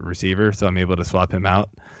deep at receiver, so I'm able to swap him out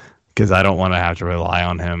because I don't want to have to rely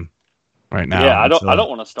on him right now. Yeah, I don't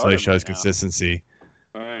want to start. So he him shows right now. consistency.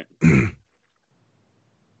 All right.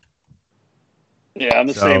 Yeah, I'm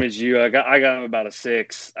the same as you. I got him about a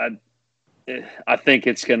 6. I think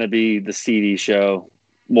it's going to be the CD show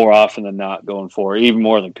more often than not going forward, even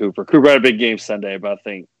more than Cooper. Cooper had a big game Sunday, but I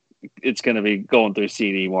think it's going to be going through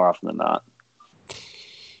CD more often than not.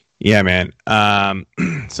 Yeah, man.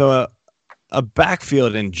 So a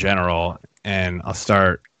backfield in general, and I'll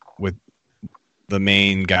start with the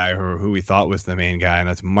main guy who we thought was the main guy, and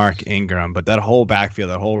that's Mark Ingram. But that whole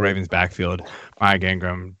backfield, that whole Ravens backfield, Mark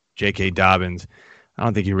Ingram, J.K. Dobbins, I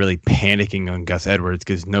don't think you're really panicking on Gus Edwards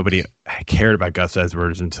because nobody cared about Gus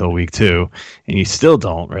Edwards until week 2, and you still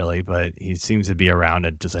don't really, but he seems to be around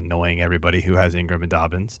and just annoying everybody who has Ingram and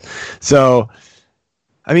Dobbins. So,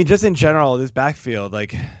 I mean, just in general, this backfield,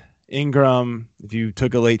 like Ingram, if you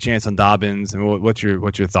took a late chance on Dobbins, and what's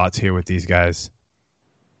your thoughts here with these guys?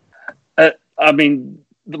 I mean,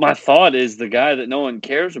 my thought is the guy that no one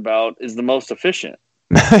cares about is the most efficient.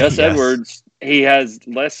 Gus Yes. Edwards, he has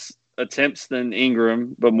less attempts than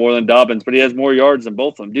Ingram, but more than Dobbins, but he has more yards than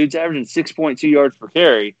both of them. Dude's averaging 6.2 yards per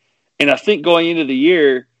carry. And I think going into the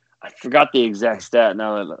year, I forgot the exact stat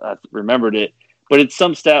now that I remembered it, but it's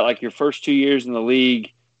some stat like your first 2 years in the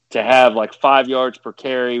league to have like 5 yards per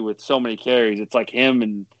carry with so many carries. It's like him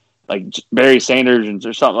and like Barry Sanders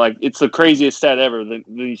or something. Like, it's the craziest stat ever. Then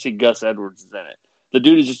you see Gus Edwards is in it. The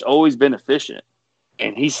dude has just always been efficient,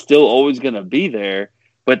 and he's still always going to be there.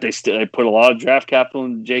 But they put a lot of draft capital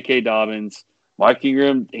in J.K. Dobbins. Mark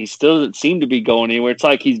Ingram, he still doesn't seem to be going anywhere. It's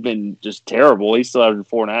like he's been just terrible. He's still averaging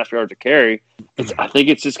 4.5 yards a carry. I think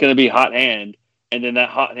it's just going to be hot hand, and then that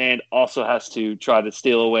hot hand also has to try to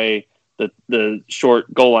steal away the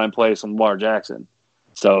short goal line plays from Lamar Jackson.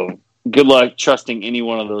 So good luck trusting any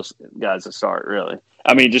one of those guys to start, really.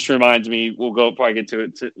 I mean, it just reminds me, we'll probably get to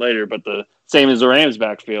it later, but the same as the Rams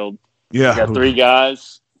backfield. Yeah. You got three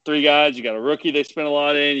guys. You got a rookie they spent a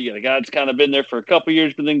lot in. You got a guy that's kind of been there for a couple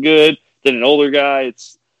years, but then good. Then an older guy.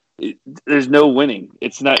 There's no winning.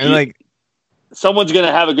 It's not someone's going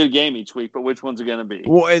to have a good game each week, but which one's it going to be?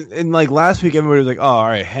 Well, and like last week, everybody was like, "Oh, all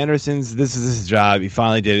right, Henderson's this is his job. He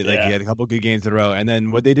finally did it. Like he had a couple good games in a row." And then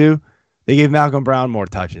what they do? They gave Malcolm Brown more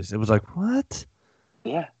touches. It was like, what?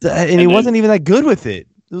 Yeah, and he wasn't even that good with it.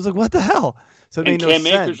 It was like, what the hell? So it made Cam no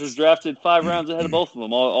Akers sense. was drafted 5 rounds ahead of both of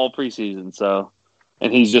them all preseason. So.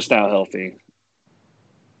 And he's just now healthy.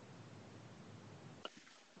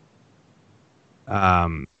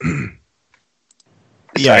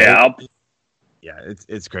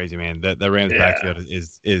 It's crazy, man. The Rams backfield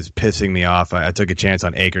is pissing me off. I took a chance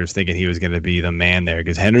on Akers thinking he was going to be the man there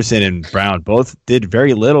because Henderson and Brown both did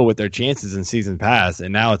very little with their chances in season past,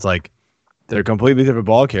 and now it's like they're completely different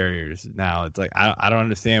ball carriers. Now it's like I don't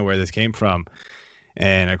understand where this came from.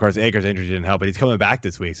 And, of course, Akers' injury didn't help, but he's coming back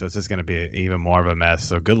this week, so it's just going to be even more of a mess.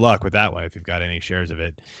 So good luck with that one if you've got any shares of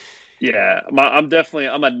it. Yeah, I'm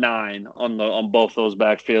a 9 on both those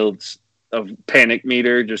backfields of panic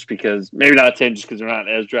meter, just because maybe not a 10 just because they're not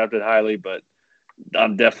as drafted highly, but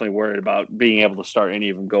I'm definitely worried about being able to start any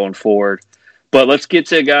of them going forward. But let's get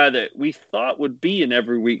to a guy that we thought would be an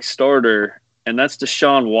every week starter, and that's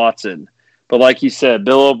Deshaun Watson. But like you said,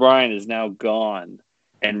 Bill O'Brien is now gone.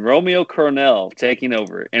 And Romeo Crennel taking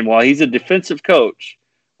over. And while he's a defensive coach,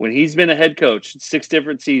 when he's been a head coach in 6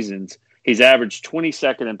 different seasons, he's averaged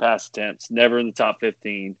 22nd in pass attempts, never in the top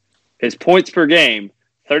 15. His points per game,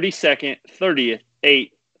 32nd, 30th,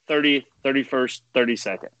 8th, 30th, 31st,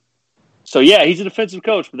 32nd. So, yeah, he's a defensive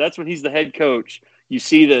coach, but that's when he's the head coach. You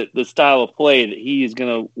see the style of play that he is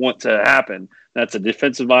going to want to happen. That's a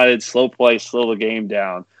defensive-minded, slow play, slow the game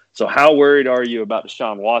down. So how worried are you about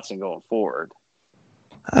Deshaun Watson going forward?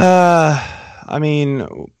 I mean,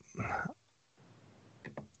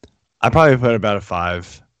 I probably put about a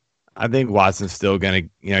 5. I think Watson's still going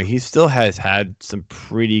to, he still has had some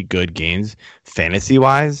pretty good games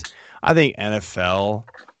fantasy-wise. I think NFL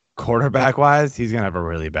quarterback-wise, he's going to have a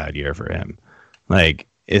really bad year for him. Like,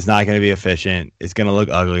 it's not going to be efficient. It's going to look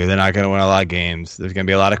ugly. They're not going to win a lot of games. There's going to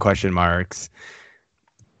be a lot of question marks.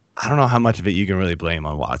 I don't know how much of it you can really blame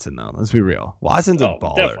on Watson, though. Let's be real. Watson's a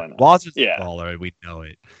baller. Watson's a baller, and we know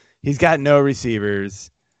it. He's got no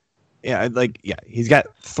receivers. He's got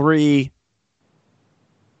 3.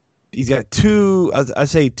 He's got 2. I'd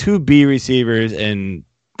say 2 B receivers and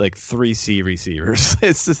like 3 C receivers.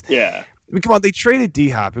 It's just I mean, come on. They traded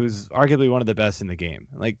D-Hop, who's arguably one of the best in the game.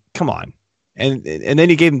 Like, come on. And then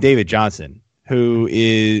you gave him David Johnson, who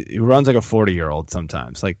runs like a 40-year-old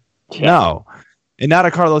sometimes. Like, no. And not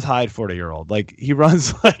a Carlos Hyde 40-year-old. Like he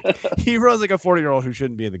runs like a 40-year-old who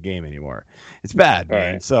shouldn't be in the game anymore. It's bad,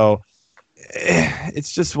 man. Right. So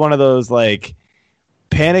it's just one of those like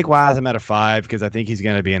panic wise. I'm at a 5 because I think he's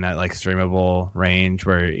going to be in that like streamable range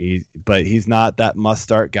but he's not that must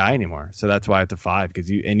start guy anymore. So that's why it's a 5 because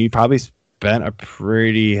you probably spent a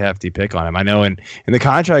pretty hefty pick on him. I know in the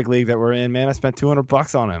contract league that we're in, man, I spent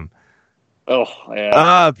 $200 on him. Oh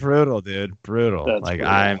yeah, brutal, dude, brutal. That's like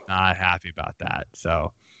brutal. I'm not happy about that.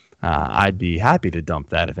 So I'd be happy to dump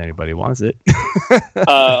that if anybody wants it.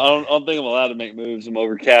 I don't think I'm allowed to make moves. I'm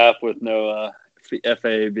over cap with no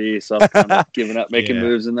FAB, so I'm kind of giving up making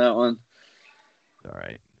moves in that one. All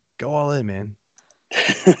right, go all in, man.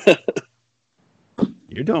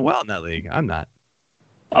 You're doing well in that league. I'm not.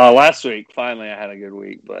 Last week, finally, I had a good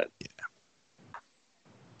week, but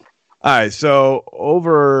All right, so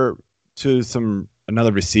over to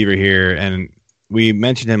another receiver here, and we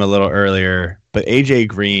mentioned him a little earlier, but AJ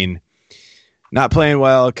Green not playing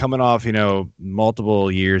well, coming off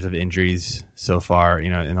multiple years of injuries so far,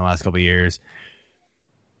 in the last couple of years.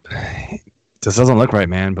 This doesn't look right,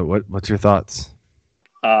 man. But what's your thoughts?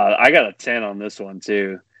 I got a 10 on this one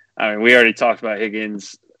too. I mean, we already talked about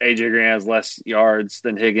Higgins. AJ Green has less yards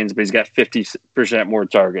than Higgins, but he's got 50% more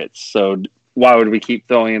targets. So why would we keep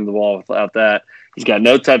throwing him the ball without that? He's got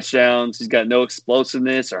no touchdowns. He's got no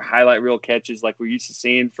explosiveness or highlight reel catches like we're used to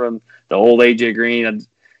seeing from the old AJ Green.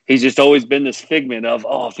 He's just always been this figment of,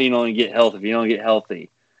 if he don't get healthy.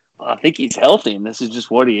 Well, I think he's healthy, and this is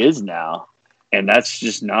just what he is now. And that's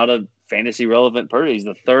just not a fantasy relevant person. He's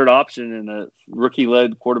the third option in a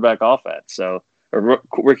rookie-led quarterback offense.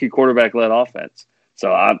 Rookie quarterback-led offense.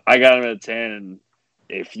 So I got him at a 10, and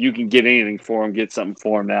if you can get anything for him, get something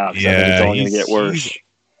for him now. Because I think it's only going to get worse. He's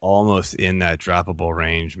almost in that droppable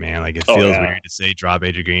range, man. Like it feels weird to say drop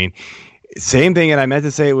AJ Green. Same thing, and I meant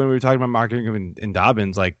to say it when we were talking about Mark Ingram and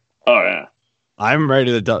Dobbins. Like, I'm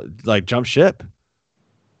ready to jump ship.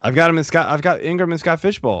 I've got Ingram and Scott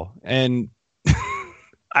Fishbowl, and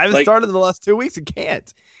I haven't started the last 2 weeks and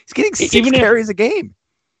can't. He's getting 6 carries a game.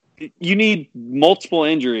 You need multiple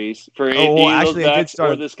injuries for those backs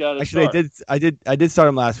or this guy to start. I did start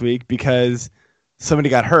him last week because somebody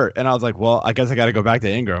got hurt, and I was like, well, I guess I got to go back to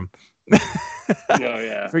Ingram.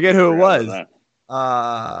 Forget who it was.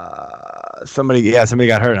 Somebody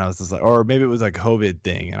got hurt, and I was just like, or maybe it was like a COVID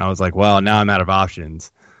thing, and I was like, well, now I'm out of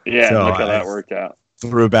options. Yeah, so look how that worked out.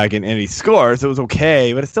 Threw back in, and he scored, so it was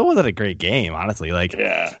okay, but it still wasn't a great game, honestly. Like,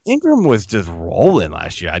 Ingram was just rolling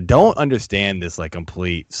last year. I don't understand this like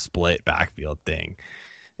complete split backfield thing.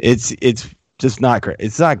 It's just not great.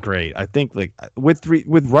 It's not great. I think like with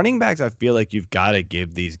running backs, I feel like you've got to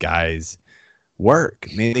give these guys work.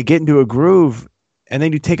 I mean, they get into a groove, and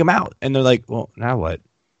then you take them out, and they're like, well, now what?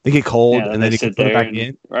 They get cold, and then you can put it back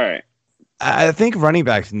in. Right. I think running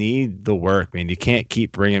backs need the work. I mean, you can't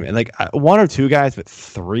keep bringing in like 1 or 2 guys, but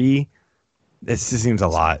 3. This just seems a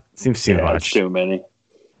lot. Seems too much. It's too many.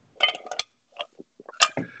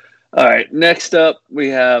 All right. Next up, we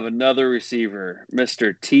have another receiver,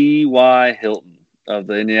 Mr. T.Y. Hilton of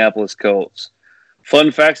the Indianapolis Colts. Fun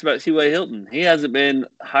facts about T.Y. Hilton: he hasn't been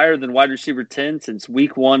higher than wide receiver 10 since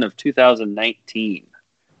week 1 of 2019.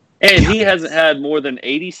 And he hasn't had more than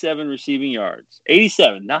 87 receiving yards.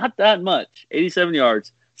 87, not that much. 87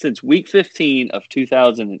 yards since week 15 of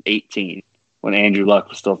 2018 when Andrew Luck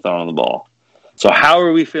was still throwing the ball. So how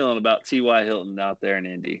are we feeling about T.Y. Hilton out there in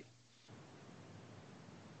Indy?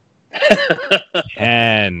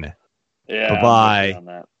 10. Yeah.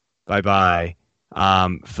 Bye-bye.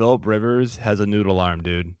 Bye-bye. Phillip Rivers has a noodle arm,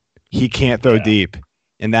 dude. He can't throw deep.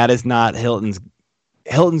 And that is not Hilton's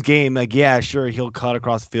game. Like, yeah, sure, he'll cut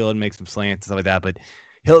across the field and make some slants and stuff like that. But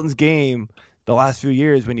Hilton's game the last few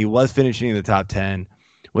years when he was finishing in the top 10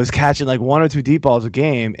 was catching like 1 or 2 deep balls a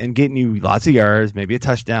game and getting you lots of yards, maybe a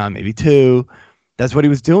touchdown, maybe 2. That's what he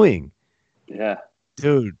was doing. Yeah.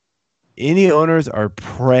 Dude, any owners are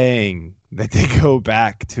praying that they go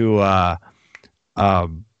back to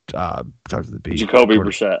Jacoby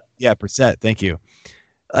Brissett. Yeah, Brissett. Thank you.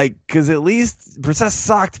 Like, because at least Brissett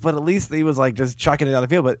sucked, but at least he was like just chucking it down the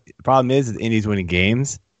field. But the problem is Indy's winning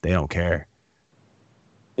games. They don't care.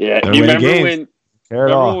 Yeah, you remember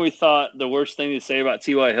when we thought the worst thing to say about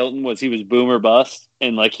T.Y. Hilton was he was boom or bust,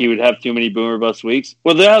 and like he would have too many boom or bust weeks?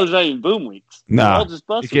 Well, there's not even boom weeks. No, all just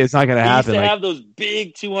bust. It's not going to happen. He used to have those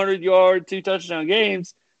big 200-yard, 2-touchdown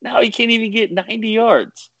games. Now he can't even get 90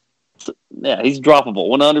 yards. So, yeah, he's droppable,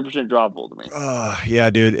 100% droppable to me. Yeah,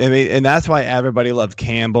 dude. I mean, and that's why everybody loves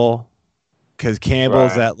Campbell, because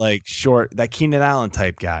Campbell's that like short, that Keenan Allen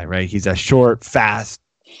type guy, right? He's a short, fast,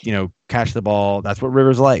 catch the ball. That's what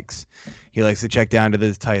Rivers likes. He likes to check down to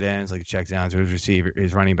his tight ends, like check down to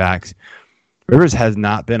his running backs. Rivers has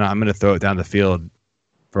not been. I'm going to throw it down the field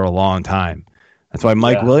for a long time. That's why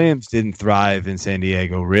Mike Williams didn't thrive in San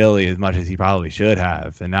Diego really as much as he probably should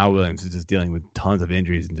have. And now Williams is just dealing with tons of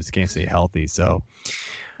injuries and just can't stay healthy. So,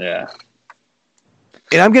 yeah.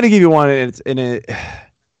 And I'm going to give you one.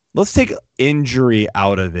 Let's take injury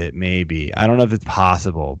out of it, maybe. I don't know if it's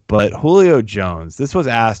possible. But Julio Jones, this was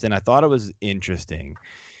asked, and I thought it was interesting.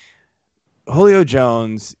 Julio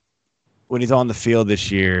Jones, when he's on the field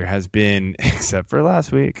this year, has been, except for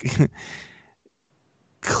last week,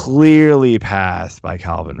 clearly passed by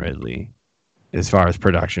Calvin Ridley as far as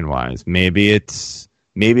production wise. Maybe it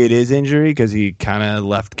is injury because he kind of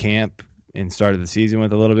left camp and started the season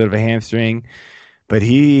with a little bit of a hamstring, but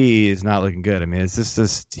he is not looking good. I mean, it's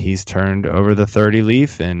just he's turned over the 30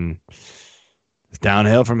 leaf and it's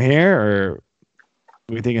downhill from here, or are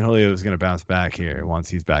we thinking Julio is going to bounce back here once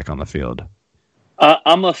he's back on the field?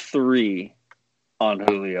 I'm a 3 on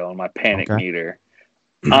Julio on my panic meter.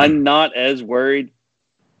 I'm not as worried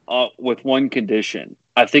with one condition.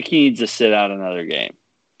 I think he needs to sit out another game.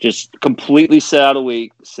 Just completely sit out a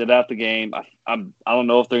week, sit out the game. I don't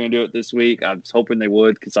know if they're going to do it this week. I was hoping they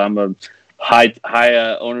would because I'm a high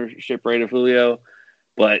ownership rate of Julio.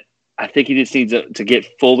 But I think he just needs to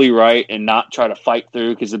get fully right and not try to fight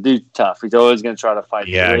through because the dude's tough. He's always going to try to fight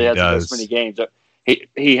through. He hasn't missed many games.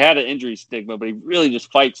 He had an injury stigma, but he really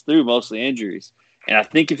just fights through mostly injuries. And I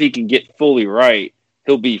think if he can get fully right,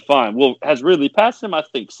 he'll be fine. Well, has Ridley passed him? I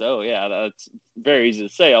think so. Yeah, that's very easy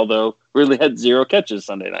to say, although Ridley had 0 catches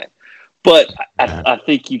Sunday night. But I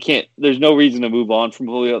think you can't – there's no reason to move on from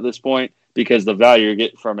Julio at this point because the value you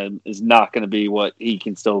get from him is not going to be what he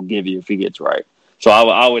can still give you if he gets right. So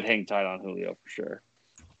I would hang tight on Julio for sure.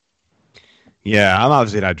 Yeah, I'm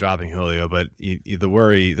obviously not dropping Julio, but the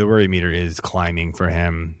worry meter is climbing for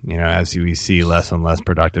him. You know, as we see less and less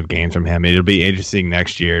productive games from him, it'll be interesting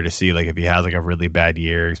next year to see like if he has like a really bad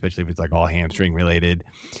year, especially if it's like all hamstring related,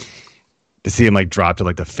 to see him like drop to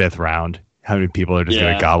like the 5th round. How many people are just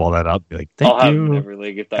going to gobble that up? Be like, thank I'll you. Have him in every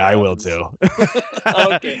league if that I happens. will too.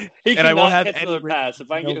 Okay, he and I won't have any pass. If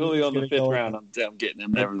I get Julio in the 5th round, I'm getting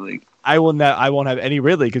him in every league. I won't have any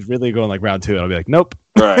Ridley because Ridley going like round 2. And I'll be like, nope.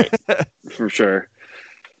 Right, for sure.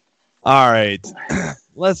 All right,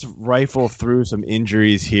 let's rifle through some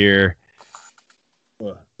injuries here.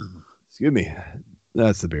 Excuse me.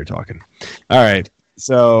 That's the beer talking. All right,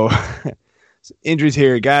 so injuries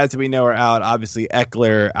here. Guys that we know are out. Obviously,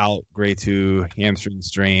 Eckler out, grade 2, hamstring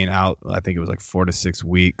strain out. I think it was like 4 to 6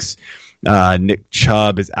 weeks. Nick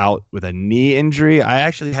Chubb is out with a knee injury. I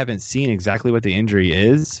actually haven't seen exactly what the injury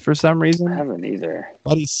is for some reason. I haven't either.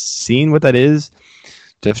 Nobody's seen what that is.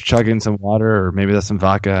 Just chugging some water, or maybe that's some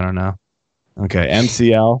vodka. I don't know. Okay,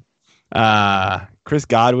 MCL. Chris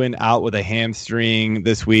Godwin out with a hamstring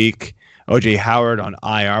this week. OJ Howard on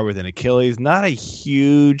IR with an Achilles. Not a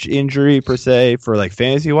huge injury per se for like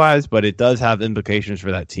fantasy wise, but it does have implications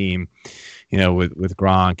for that team. You know, with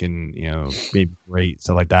Gronk and maybe great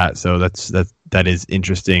stuff like that. So that is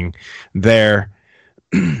interesting there.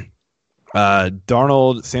 Sam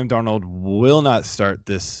Darnold will not start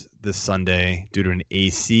this Sunday due to an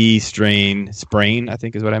AC sprain, I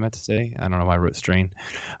think is what I meant to say. I don't know why I wrote strain.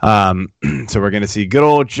 So we're going to see good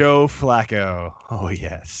old Joe Flacco. Oh,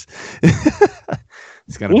 yes.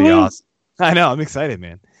 It's going to be awesome. I know. I'm excited,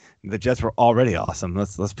 man. The Jets were already awesome.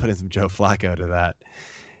 Let's put in some Joe Flacco to that.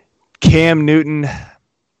 Cam Newton,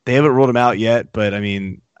 they haven't ruled him out yet, but, I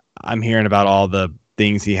mean, I'm hearing about all the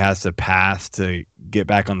things he has to pass to get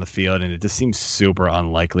back on the field, and it just seems super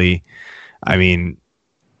unlikely. I mean,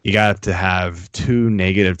 you got to have 2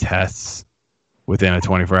 negative tests within a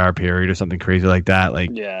 24-hour period or something crazy like that. Like,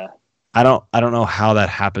 yeah, I don't know how that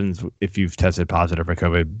happens if you've tested positive for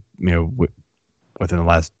COVID, within the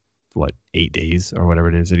last 8 days or whatever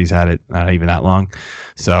it is that he's had it, not even that long.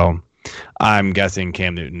 So I'm guessing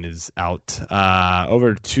Cam Newton is out.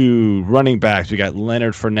 Over to running backs, we got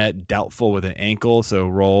Leonard Fournette doubtful with an ankle, so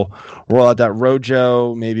roll out that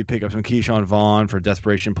Rojo, maybe pick up some Keyshawn Vaughn for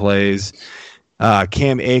desperation plays.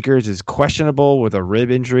 Cam Akers is questionable with a rib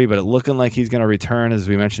injury, but it looking like he's going to return, as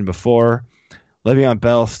we mentioned before. Le'Veon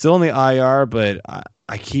Bell still in the IR, but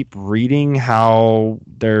I keep reading how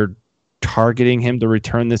they're targeting him to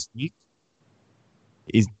return this week.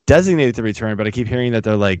 He's designated to return, but I keep hearing that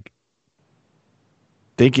they're like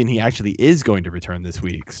thinking he actually is going to return this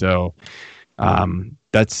week. So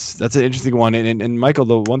that's an interesting one. And Michael,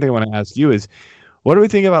 the one thing I want to ask you is, what do we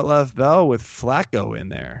think about Lev Bell with Flacco in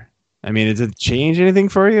there? I mean, does it change anything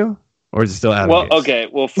for you, or is it still out? Well, okay.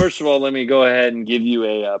 Well, first of all, let me go ahead and give you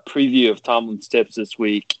a preview of Tomlin's tips this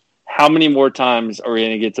week. How many more times are we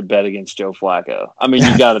going to get to bet against Joe Flacco? I mean,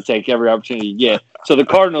 you got to take every opportunity you get. So the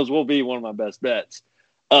Cardinals will be one of my best bets.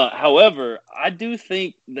 However, I do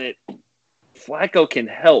think that Flacco can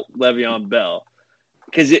help Le'Veon Bell.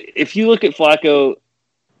 Because if you look at Flacco,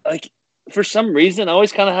 like for some reason, I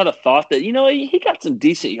always kind of had a thought that, he got some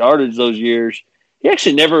decent yardage those years. He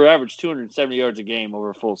actually never averaged 270 yards a game over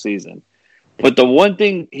a full season. But the one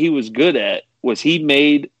thing he was good at was he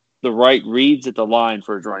made the right reads at the line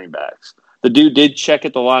for his running backs. The dude did check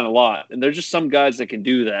at the line a lot. And there's just some guys that can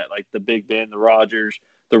do that, like the Big Ben, the Rodgers,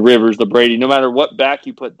 the Rivers, the Brady. No matter what back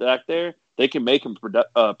you put back there, they can make him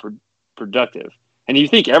productive. And you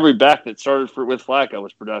think every back that started with Flacco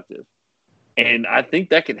was productive. And I think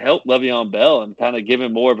that could help Le'Veon Bell and kind of give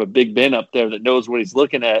him more of a Big Ben up there that knows what he's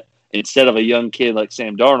looking at instead of a young kid like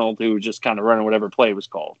Sam Darnold who was just kind of running whatever play was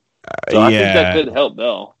called. So I think that could help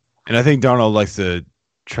Bell. And I think Darnold likes to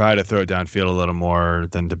try to throw it downfield a little more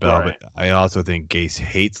than to Bell. Right. But I also think Gase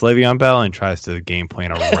hates Le'Veon Bell and tries to game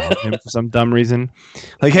plan around him for some dumb reason.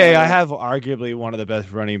 Like, hey, I have arguably one of the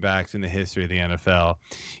best running backs in the history of the NFL.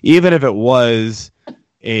 Even if it was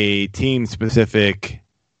a team-specific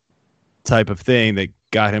type of thing that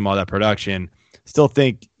got him all that production, still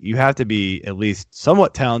think you have to be at least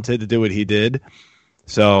somewhat talented to do what he did.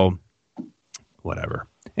 So, whatever.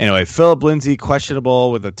 Anyway, Philip Lindsay,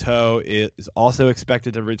 questionable with a toe, is also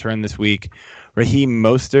expected to return this week. Raheem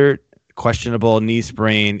Mostert, questionable knee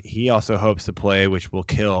sprain. He also hopes to play, which will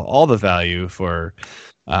kill all the value for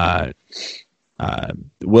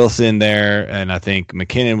Wilson there. And I think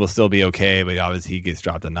McKinnon will still be okay, but obviously he gets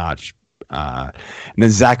dropped a notch. And then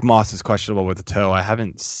Zach Moss is questionable with the toe. I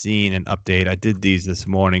haven't seen an update. I did these this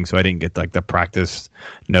morning, so I didn't get like the practice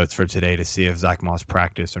notes for today to see if Zach Moss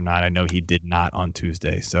practiced or not. I know he did not on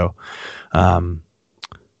Tuesday. So,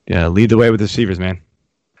 lead the way with the receivers, man.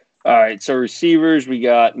 All right, so receivers, we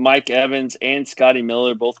got Mike Evans and Scotty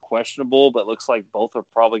Miller, both questionable, but looks like both are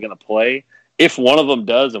probably going to play. If one of them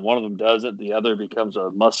does and one of them doesn't, the other becomes a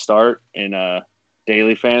must-start in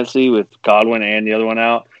daily fantasy with Godwin and the other one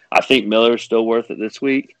out. I think Miller's still worth it this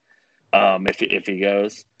week if he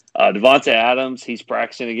goes. Devontae Adams, he's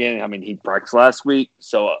practicing again. I mean, he practiced last week,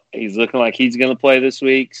 so he's looking like he's going to play this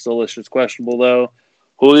week. Still listed as questionable, though.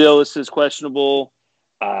 Julio is questionable.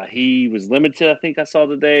 He was limited, I think I saw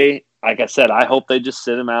today. Like I said, I hope they just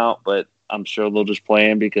sit him out, but I'm sure they'll just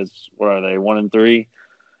play him because, what are they, 1-3?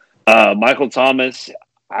 Michael Thomas,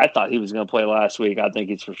 I thought he was going to play last week. I think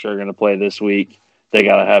he's for sure going to play this week. They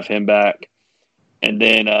got to have him back. And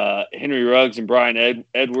then Henry Ruggs and Brian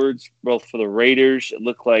Edwards, both for the Raiders. It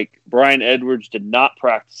looked like Brian Edwards did not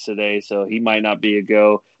practice today, so he might not be a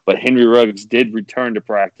go. But Henry Ruggs did return to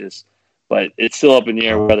practice. But it's still up in the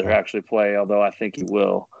air whether he'll actually play, although I think he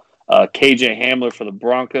will. KJ Hamler for the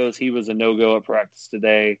Broncos, he was a no-go at practice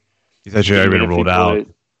today. He's actually already been ruled out.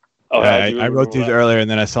 I wrote these earlier, and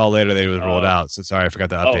then I saw later that he was ruled out. So sorry, I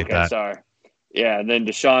forgot to update that. Sorry. Yeah, and then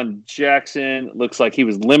Deshaun Jackson, looks like he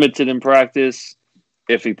was limited in practice.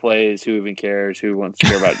 If he plays, who even cares? Who wants to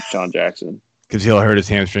care about Deshaun Jackson? Because he'll hurt his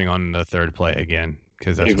hamstring on the third play again.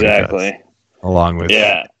 Because that's exactly what he does, along with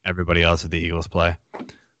everybody else at the Eagles play.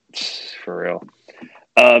 For real.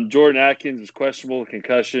 Jordan Atkins is questionable with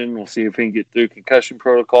concussion. We'll see if he can get through concussion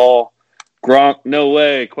protocol. Gronk, no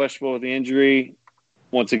way, questionable with the injury.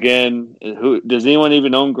 Once again, does anyone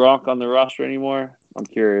even own Gronk on the roster anymore? I'm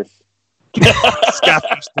curious. Scott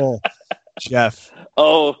Fishbowl. Jeff.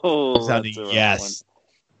 Oh, sounding yes.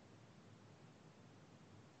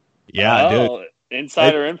 Yeah, dude.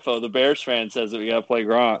 Insider info. The Bears fan says that we got to play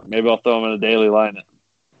Gronk. Maybe I'll throw him in a daily lineup.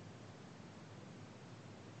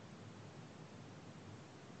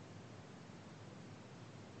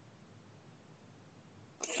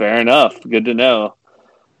 Fair enough. Good to know.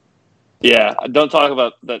 Yeah, don't talk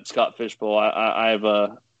about that Scott Fishbowl. I've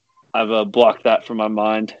blocked that from my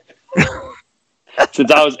mind. Since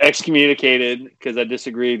I was excommunicated because I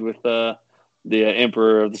disagreed with the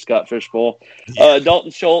emperor of the Scott Fishbowl.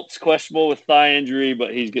 Dalton Schultz, questionable with thigh injury,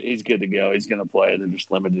 but he's good to go. He's going to play. They're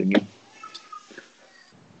just limiting him.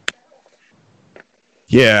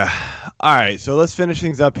 Yeah. All right, so let's finish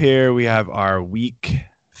things up here. We have our Week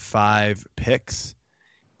 5 picks.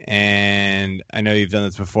 And I know you've done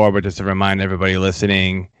this before, but just to remind everybody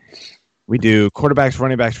listening, we do quarterbacks,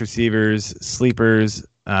 running backs, receivers, sleepers,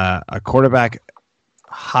 a quarterback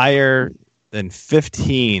higher than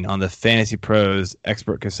 15 on the Fantasy Pros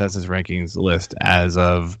expert consensus rankings list as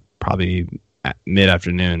of probably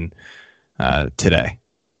mid-afternoon today.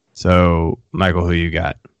 So, Michael, who you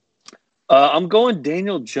got? I'm going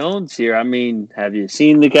Daniel Jones here. I mean, have you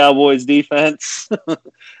seen the Cowboys defense?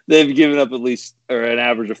 They've given up at least an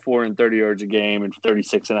average of 430 yards a game and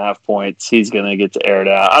 36.5 points. He's going to get to air it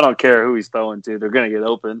out. I don't care who he's throwing to. They're going to get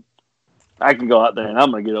open. I can go out there and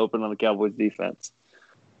I'm going to get open on the Cowboys defense.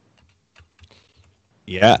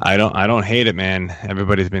 Yeah, I don't hate it, man.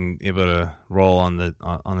 Everybody's been able to roll on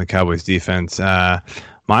the Cowboys defense.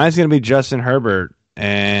 Mine's going to be Justin Herbert,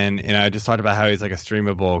 and I just talked about how he's like a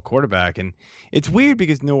streamable quarterback, and it's weird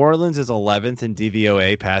because New Orleans is 11th in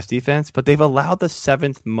DVOA pass defense, but they've allowed the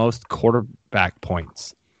 7th most quarterback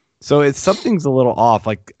points. So something's a little off.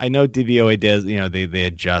 Like I know DVOA does, they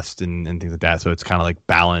adjust and things like that, so it's kind of like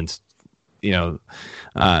balanced,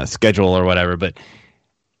 schedule or whatever, but.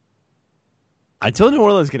 Until New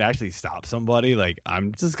Orleans can actually stop somebody, like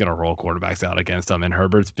I'm just gonna roll quarterbacks out against them. And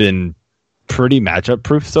Herbert's been pretty matchup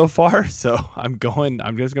proof so far, so I'm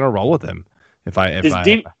just gonna roll with him. Does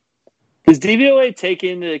DVOA take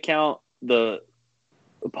into account the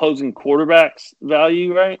opposing quarterbacks'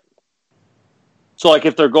 value, right? So, like,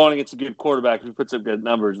 if they're going against a good quarterback who puts up good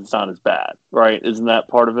numbers, it's not as bad, right? Isn't that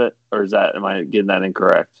part of it, or am I getting that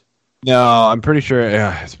incorrect? No, I'm pretty sure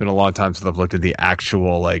it's been a long time since I've looked at the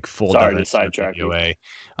actual like full. Sorry to sidetrack you.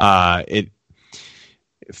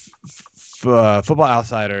 Football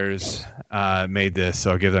Outsiders made this, so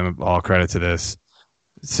I'll give them all credit to this.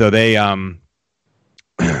 So they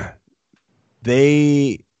it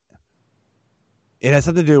has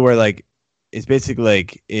something to do where like it's basically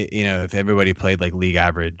like if everybody played like league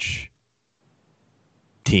average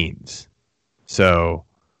teams, so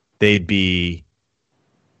they'd be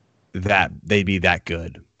that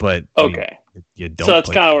good, but okay, you don't. So that's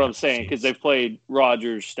kind of what I'm saying because they've played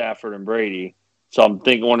Rodgers, Stafford, and Brady. So I'm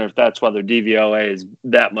wondering if that's why their DVOA is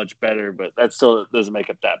that much better, but that still doesn't make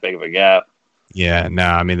up that big of a gap. Yeah, no,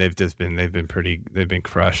 I mean they've been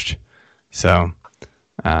crushed. So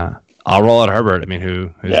I'll roll out Herbert. I mean, who's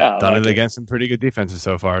done it against some pretty good defenses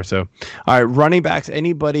so far. So all right, running backs,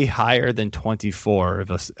 anybody higher than 24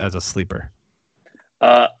 as a sleeper?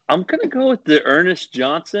 I'm going to go with the Ernest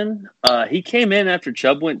Johnson. He came in after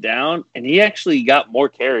Chubb went down, and he actually got more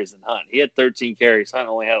carries than Hunt. He had 13 carries. Hunt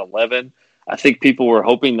only had 11. I think people were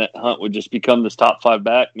hoping that Hunt would just become this top 5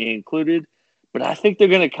 back, me included. But I think they're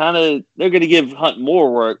going to give Hunt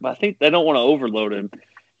more work, but I think they don't want to overload him.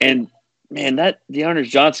 And, man, the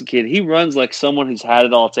Ernest Johnson kid, he runs like someone who's had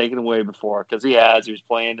it all taken away before because he was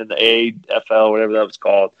playing in the AFL, whatever that was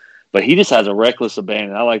called. But he just has a reckless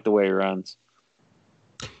abandon. I like the way he runs.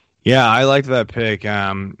 Yeah, I liked that pick,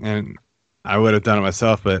 and I would have done it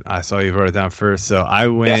myself, but I saw you wrote it down first, so I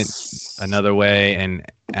went another way, and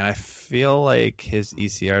I feel like his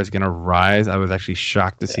ECR is going to rise. I was actually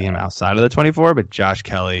shocked to see him outside of the 24, but Josh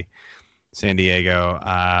Kelly, San Diego,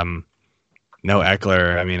 no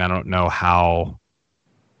Eckler. I mean, I don't know how.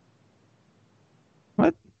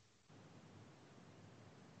 What?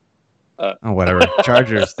 Whatever.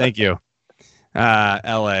 Chargers. Thank you.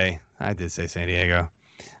 LA. I did say San Diego.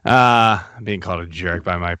 I'm being called a jerk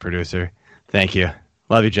by my producer. Thank you.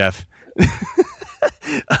 Love you, Jeff.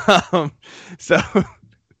 So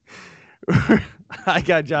I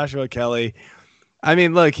got Joshua Kelly. I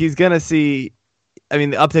mean, look, he's going to see. I mean,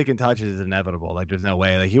 the uptick in touches is inevitable. Like, there's no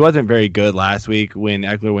way. Like, he wasn't very good last week when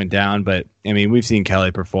Eckler went down, but I mean, we've seen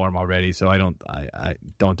Kelly perform already, so I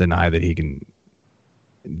don't deny that he can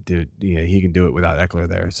do. He can do it without Eckler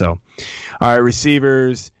there. So, all right,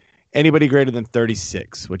 receivers. Anybody greater than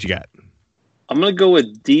 36? What you got? I'm going to go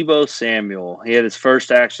with Deebo Samuel. He had his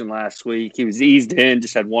first action last week. He was eased in,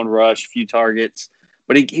 just had one rush, a few targets.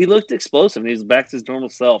 But he looked explosive, and he was back to his normal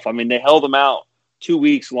self. I mean, they held him out 2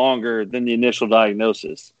 weeks longer than the initial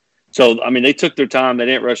diagnosis. So, I mean, they took their time. They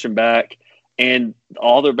didn't rush him back. And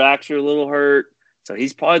all their backs are a little hurt. So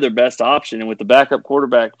he's probably their best option. And with the backup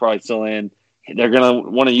quarterback probably still in, they're going to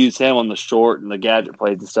want to use him on the short and the gadget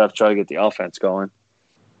plays and stuff, try to get the offense going.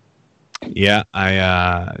 Yeah,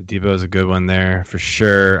 Deebo is a good one there for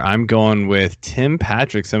sure. I'm going with Tim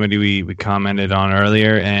Patrick, somebody we commented on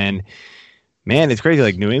earlier, and man, it's crazy.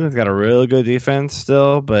 Like New England's got a really good defense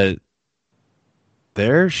still, but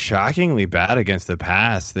they're shockingly bad against the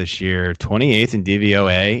pass this year. 28th in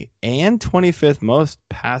DVOA and 25th most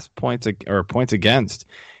pass points or points against,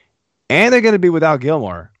 and they're going to be without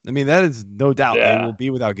Gilmore. I mean, that is no doubt they will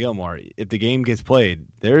be without Gilmore if the game gets played.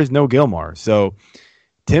 There is no Gilmore, so.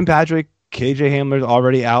 Tim Patrick, KJ Hamler's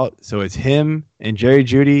already out, so it's him and Jerry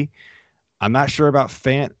Jeudy. I'm not sure about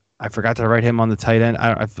Fant. I forgot to write him on the tight end.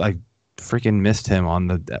 I freaking missed him on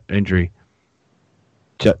the injury.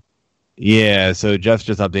 Yeah, so Jeff's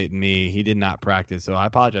just updating me. He did not practice, so I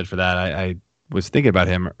apologize for that. I was thinking about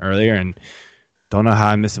him earlier and don't know how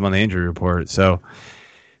I missed him on the injury report. So,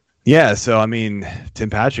 yeah, so I mean,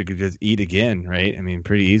 Tim Patrick could just eat again, right? I mean,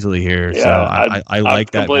 pretty easily here. Yeah, so I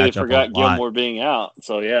like that matchup. I completely forgot Gilmore being out.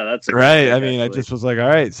 So yeah, that's right. I mean, I just was like, all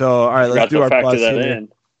right, let's do our plus here.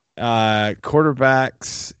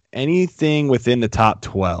 Quarterbacks, anything within the top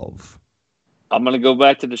 12. I'm going to go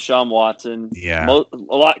back to Deshaun Watson. Yeah. A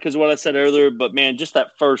lot because what I said earlier, but man, just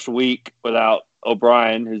that first week without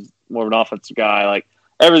O'Brien, who's more of an offensive guy, like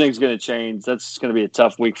everything's going to change. That's going to be a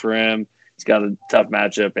tough week for him. He's got a tough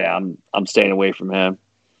matchup. Yeah, I'm staying away from him.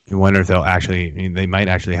 You wonder if they might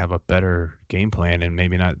actually have a better game plan and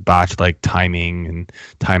maybe not botch like timing and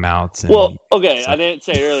timeouts. And okay, I didn't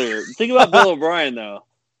say earlier. Think about Bill O'Brien though.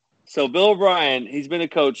 So Bill O'Brien, he's been their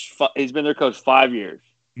coach 5 years.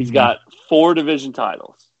 He's got 4 division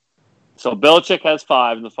titles. So Belichick has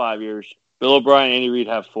 5 in the 5 years. Bill O'Brien, Andy Reid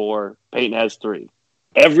have 4. Peyton has 3.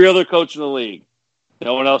 Every other coach in the league,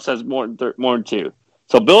 no one else has more than 2.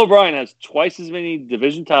 So Bill O'Brien has twice as many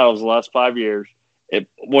division titles in the last 5 years,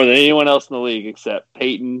 more than anyone else in the league except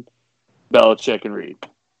Peyton, Belichick, and Reid.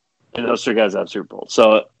 And those 3 guys have Super Bowls.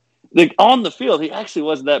 So on the field, he actually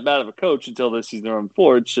wasn't that bad of a coach until this season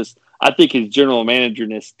 4. It's just I think his general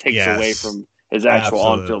managerness takes away from his actual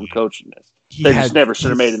on-field coachingness. They just never should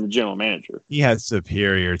have made him the general manager. He has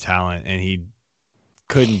superior talent, and he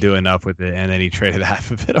couldn't do enough with it, and then he traded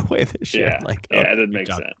half of it away this year. It didn't make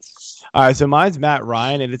sense. All right, so mine's Matt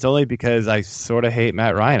Ryan, and it's only because I sort of hate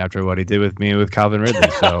Matt Ryan after what he did with me with Calvin Ridley.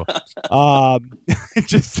 So I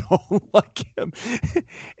just don't like him.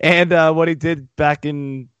 And what he did back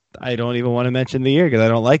in, I don't even want to mention the year because I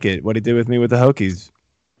don't like it, what he did with me with the Hokies.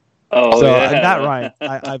 Matt Ryan,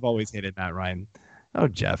 I've always hated Matt Ryan. Oh,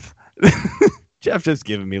 Jeff. Jeff just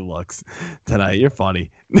giving me looks tonight. You're funny.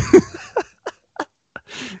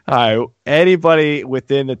 All right. Anybody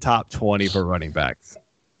within the top 20 for running backs?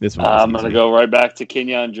 This one. I'm going to go right back to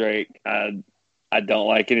Kenyon Drake. I don't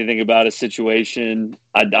like anything about his situation.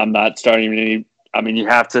 I'm not starting any. I mean, you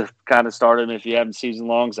have to kind of start him if you have him season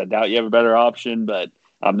long, because I doubt you have a better option, but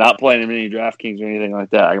I'm not playing him in any DraftKings or anything like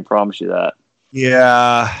that. I can promise you that.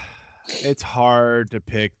 Yeah. It's hard to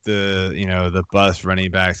pick the bust running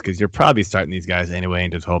backs because you're probably starting these guys anyway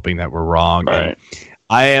and just hoping that we're wrong. Right. And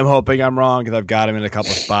I am hoping I'm wrong because I've got him in a couple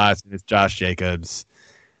of spots, and it's Josh Jacobs.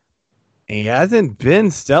 He hasn't been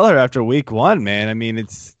stellar after week 1, man. I mean,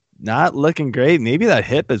 it's not looking great. Maybe that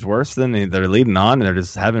hip is worse than they're leading on, and they're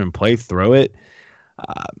just having him play through it.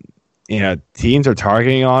 Teams are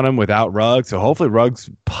targeting on him without Ruggs, so hopefully Ruggs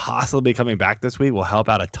possibly coming back this week will help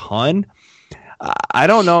out a ton. I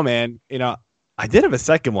don't know, man. I did have a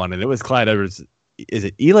second one, and it was Clyde Edwards. Is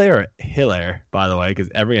it Elair or Hilaire, by the way? Because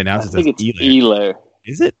every announcer says Elair.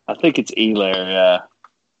 Is it? I think it's Elair, yeah.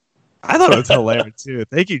 I thought it was Hilaire, too.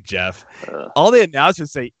 Thank you, Jeff. All the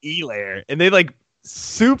announcers say Elair, and they,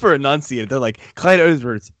 super enunciate it. They're like, Clyde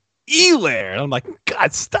Edwards, Elair. And I'm like,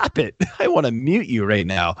 God, stop it. I want to mute you right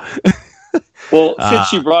now. Well,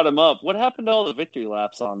 since you brought him up, what happened to all the victory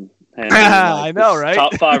laps on him? I know, right?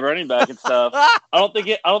 Top 5 running back and stuff. I don't think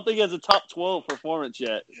he has a top 12 performance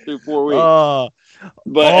yet through 4 weeks.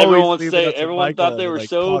 But everyone thought they were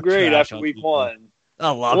so great after week 1. I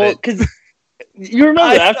love it. Because you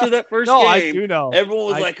remember after that first game, I do know. Everyone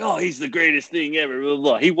was like, "Oh, he's the greatest thing ever." Blah,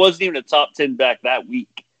 blah, blah. He wasn't even a top 10 back that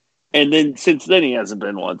week, and then since then he hasn't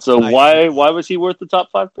been one. So why was he worth the top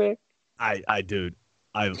 5 pick? I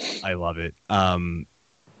love it.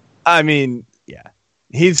 I mean, yeah,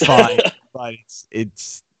 he's fine, but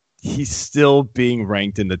he's still being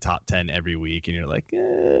ranked in the top 10 every week, and you're like,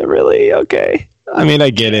 really? Okay. I mean, I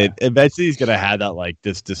get it. Eventually, he's gonna have that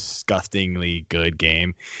this disgustingly good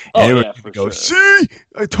game. And for go, sure. See,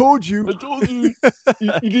 I told you. you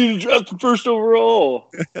need to draft the first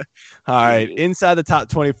overall. All right, inside the top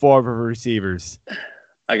 24 for receivers.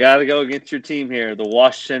 I got to go against your team here, the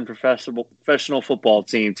Washington professional football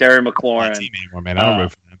team. Terry McLaurin. Not team anymore, man. I don't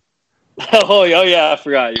root for them. Oh yeah, I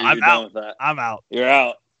forgot. You're done with that. I'm out. You're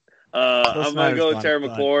out. I'm gonna go with Terry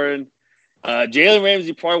McLaurin. Jalen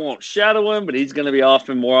Ramsey probably won't shadow him, but he's going to be off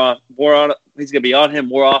him he's going to be on him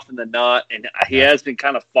more often than not, and he has been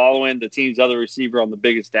kind of following the team's other receiver on the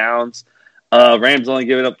biggest downs. Rams only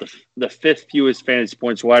giving up the 5th fewest fantasy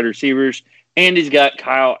points to wide receivers, and he's got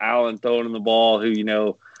Kyle Allen throwing him the ball,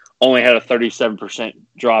 who only had a 37%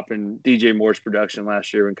 drop in DJ Moore's production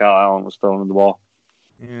last year when Kyle Allen was throwing him the ball.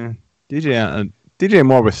 Yeah, DJ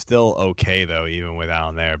Moore was still okay, though, even with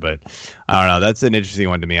Allen there. But I don't know. That's an interesting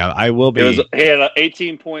one to me. I will be. He had an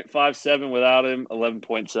 18.57 without him,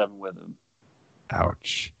 11.7 with him.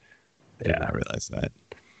 Ouch. Yeah, I realized that.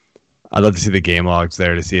 I'd love to see the game logs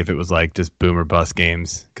there to see if it was just boom or bust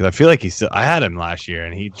games. Because I feel like I had him last year,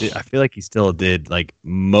 and I feel like he still did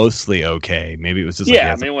mostly okay. Maybe it was just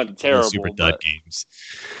it wasn't terrible. Super dud games.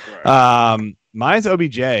 Right. Mine's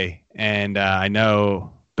OBJ, and I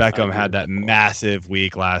know Beckham had that massive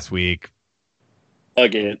week last week.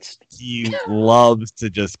 against. He loves to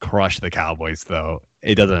just crush the Cowboys, though.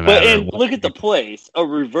 It doesn't But matter. and look at the plays: a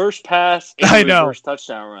reverse pass and I a know. reverse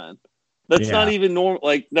touchdown run. That's not even normal.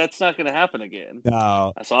 Like that's not going to happen again.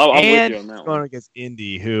 No. So I'm and with you on that going one. against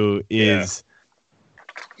Indy, who is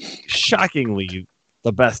shockingly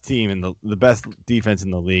the best team and the best defense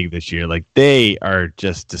in the league this year. Like they are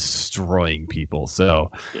just destroying people.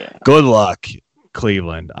 So good luck,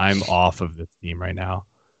 Cleveland. I'm off of this team right now.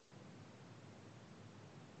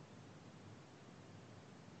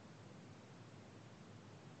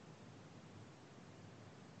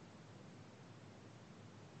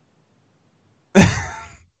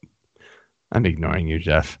 I'm ignoring you,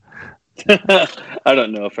 Jeff. I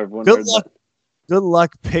don't know if everyone Good heard luck. that. Good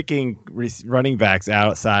luck picking running backs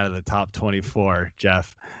outside of the top 24,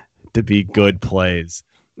 Jeff, to be good plays.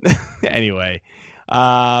 Anyway,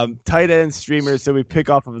 tight end streamers. So we pick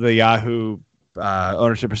off of the Yahoo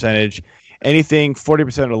ownership percentage. Anything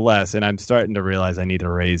 40% or less, and I'm starting to realize I need to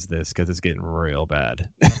raise this because it's getting real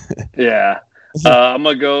bad. Yeah. I'm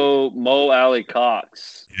going to go Mo Alley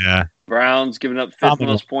Cox. Yeah. Browns giving up fifth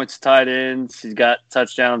most points to tight ends. He's got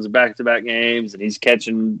touchdowns in back-to-back games, and he's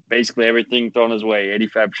catching basically everything thrown his way,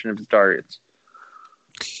 85% of his targets.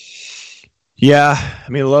 Yeah, I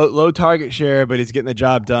mean, low target share, but he's getting the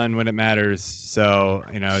job done when it matters. So,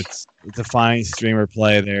 it's a fine streamer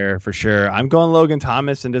play there for sure. I'm going Logan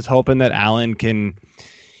Thomas and just hoping that Allen can,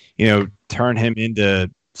 turn him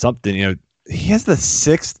into something. He has the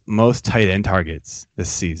 6th most tight end targets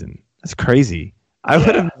this season. That's crazy. I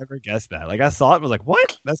would have never guessed that. Like I saw it and was like,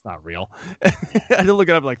 what? That's not real. I had to look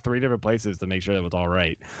it up like 3 different places to make sure that was all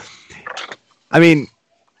right. I mean,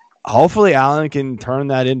 hopefully Allen can turn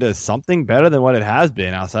that into something better than what it has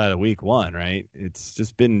been outside of week 1, right? It's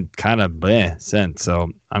just been kind of bleh since.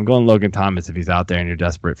 So I'm going Logan Thomas if he's out there and you're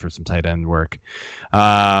desperate for some tight end work.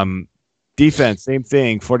 Defense, same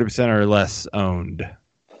thing, 40% or less owned.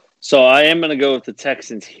 So I am going to go with the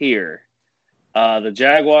Texans here. The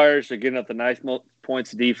Jaguars are getting up the nice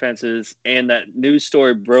points of defenses, and that news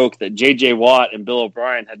story broke that J.J. Watt and Bill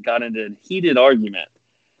O'Brien had got into a heated argument.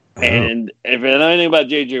 And if you know anything about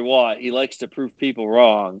J.J. Watt, he likes to prove people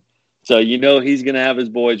wrong. So he's going to have his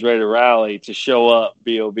boys ready to rally to show up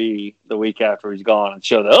B.O.B. the week after he's gone and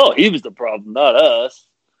show that, he was the problem, not us.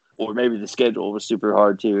 Or maybe the schedule was super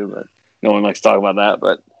hard too, but no one likes to talk about that.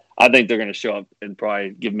 But I think they're going to show up and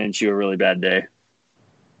probably give Minshew a really bad day.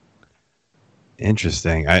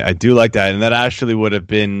 Interesting. I do like that, and that actually would have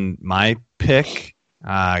been my pick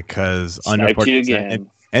because under 40%.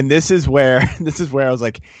 And this is where I was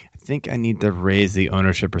like, I think I need to raise the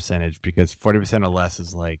ownership percentage because 40% or less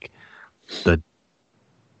is like the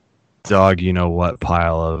dog what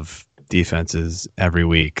pile of defenses every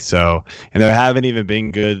week. So, and there haven't even been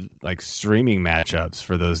good like streaming matchups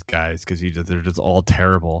for those guys because they're just all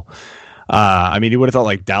terrible. I mean, you would have thought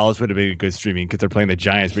like Dallas would have been a good streaming because they're playing the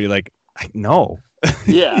Giants, but you're like, no.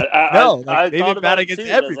 Yeah, I they've thought been about bad it against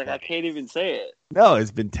too. I was everybody. like, I can't even say it. No,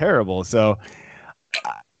 it's been terrible. So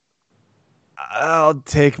I'll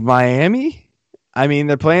take Miami. I mean,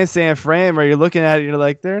 they're playing San Fran where you're looking at it, you're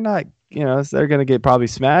like, they're not, they're going to get probably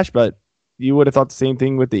smashed, but you would have thought the same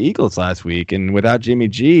thing with the Eagles last week. And without Jimmy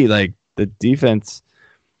G, like the defense,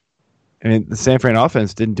 the San Fran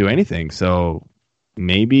offense didn't do anything. So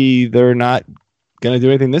maybe they're not going to do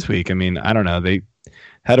anything this week. I mean, I don't know. They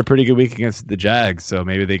had a pretty good week against the Jags, so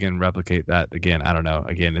maybe they can replicate that again. I don't know.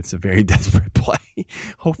 Again, it's a very desperate play.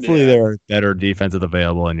 Hopefully there are better defenses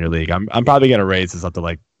available in your league. I'm probably going to raise this up to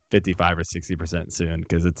like 55 or 60% soon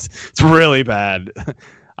because it's really bad.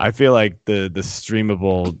 I feel like the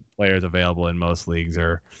streamable players available in most leagues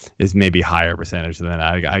is maybe higher percentage than that.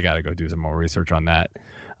 I got to go do some more research on that.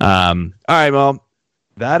 All right, well,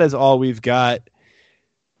 that is all we've got.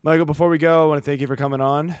 Michael, before we go, I want to thank you for coming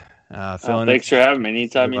on. Thanks for having me.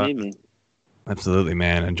 Anytime you need me. Absolutely,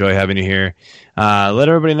 man. Enjoy having you here. Let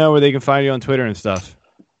everybody know where they can find you on Twitter and stuff.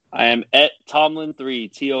 I am at Tomlin3,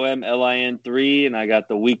 TOMLIN3, and I got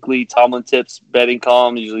the weekly Tomlin Tips betting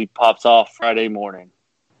column. Usually pops off Friday morning.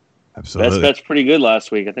 Absolutely. That's pretty good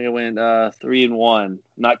last week. I think I went 3-1,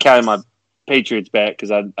 not counting my Patriots bet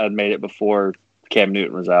because I'd made it before Cam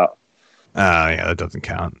Newton was out. Yeah, that doesn't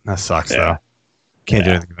count. That sucks, though. Can't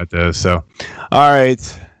do anything about those. So, all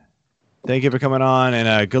right. Thank you for coming on,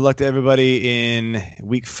 and good luck to everybody in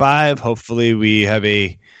week 5. Hopefully we have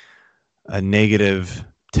a negative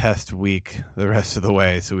test week the rest of the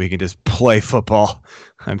way so we can just play football.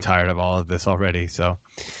 I'm tired of all of this already. So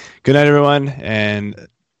good night, everyone, and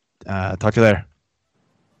talk to you later.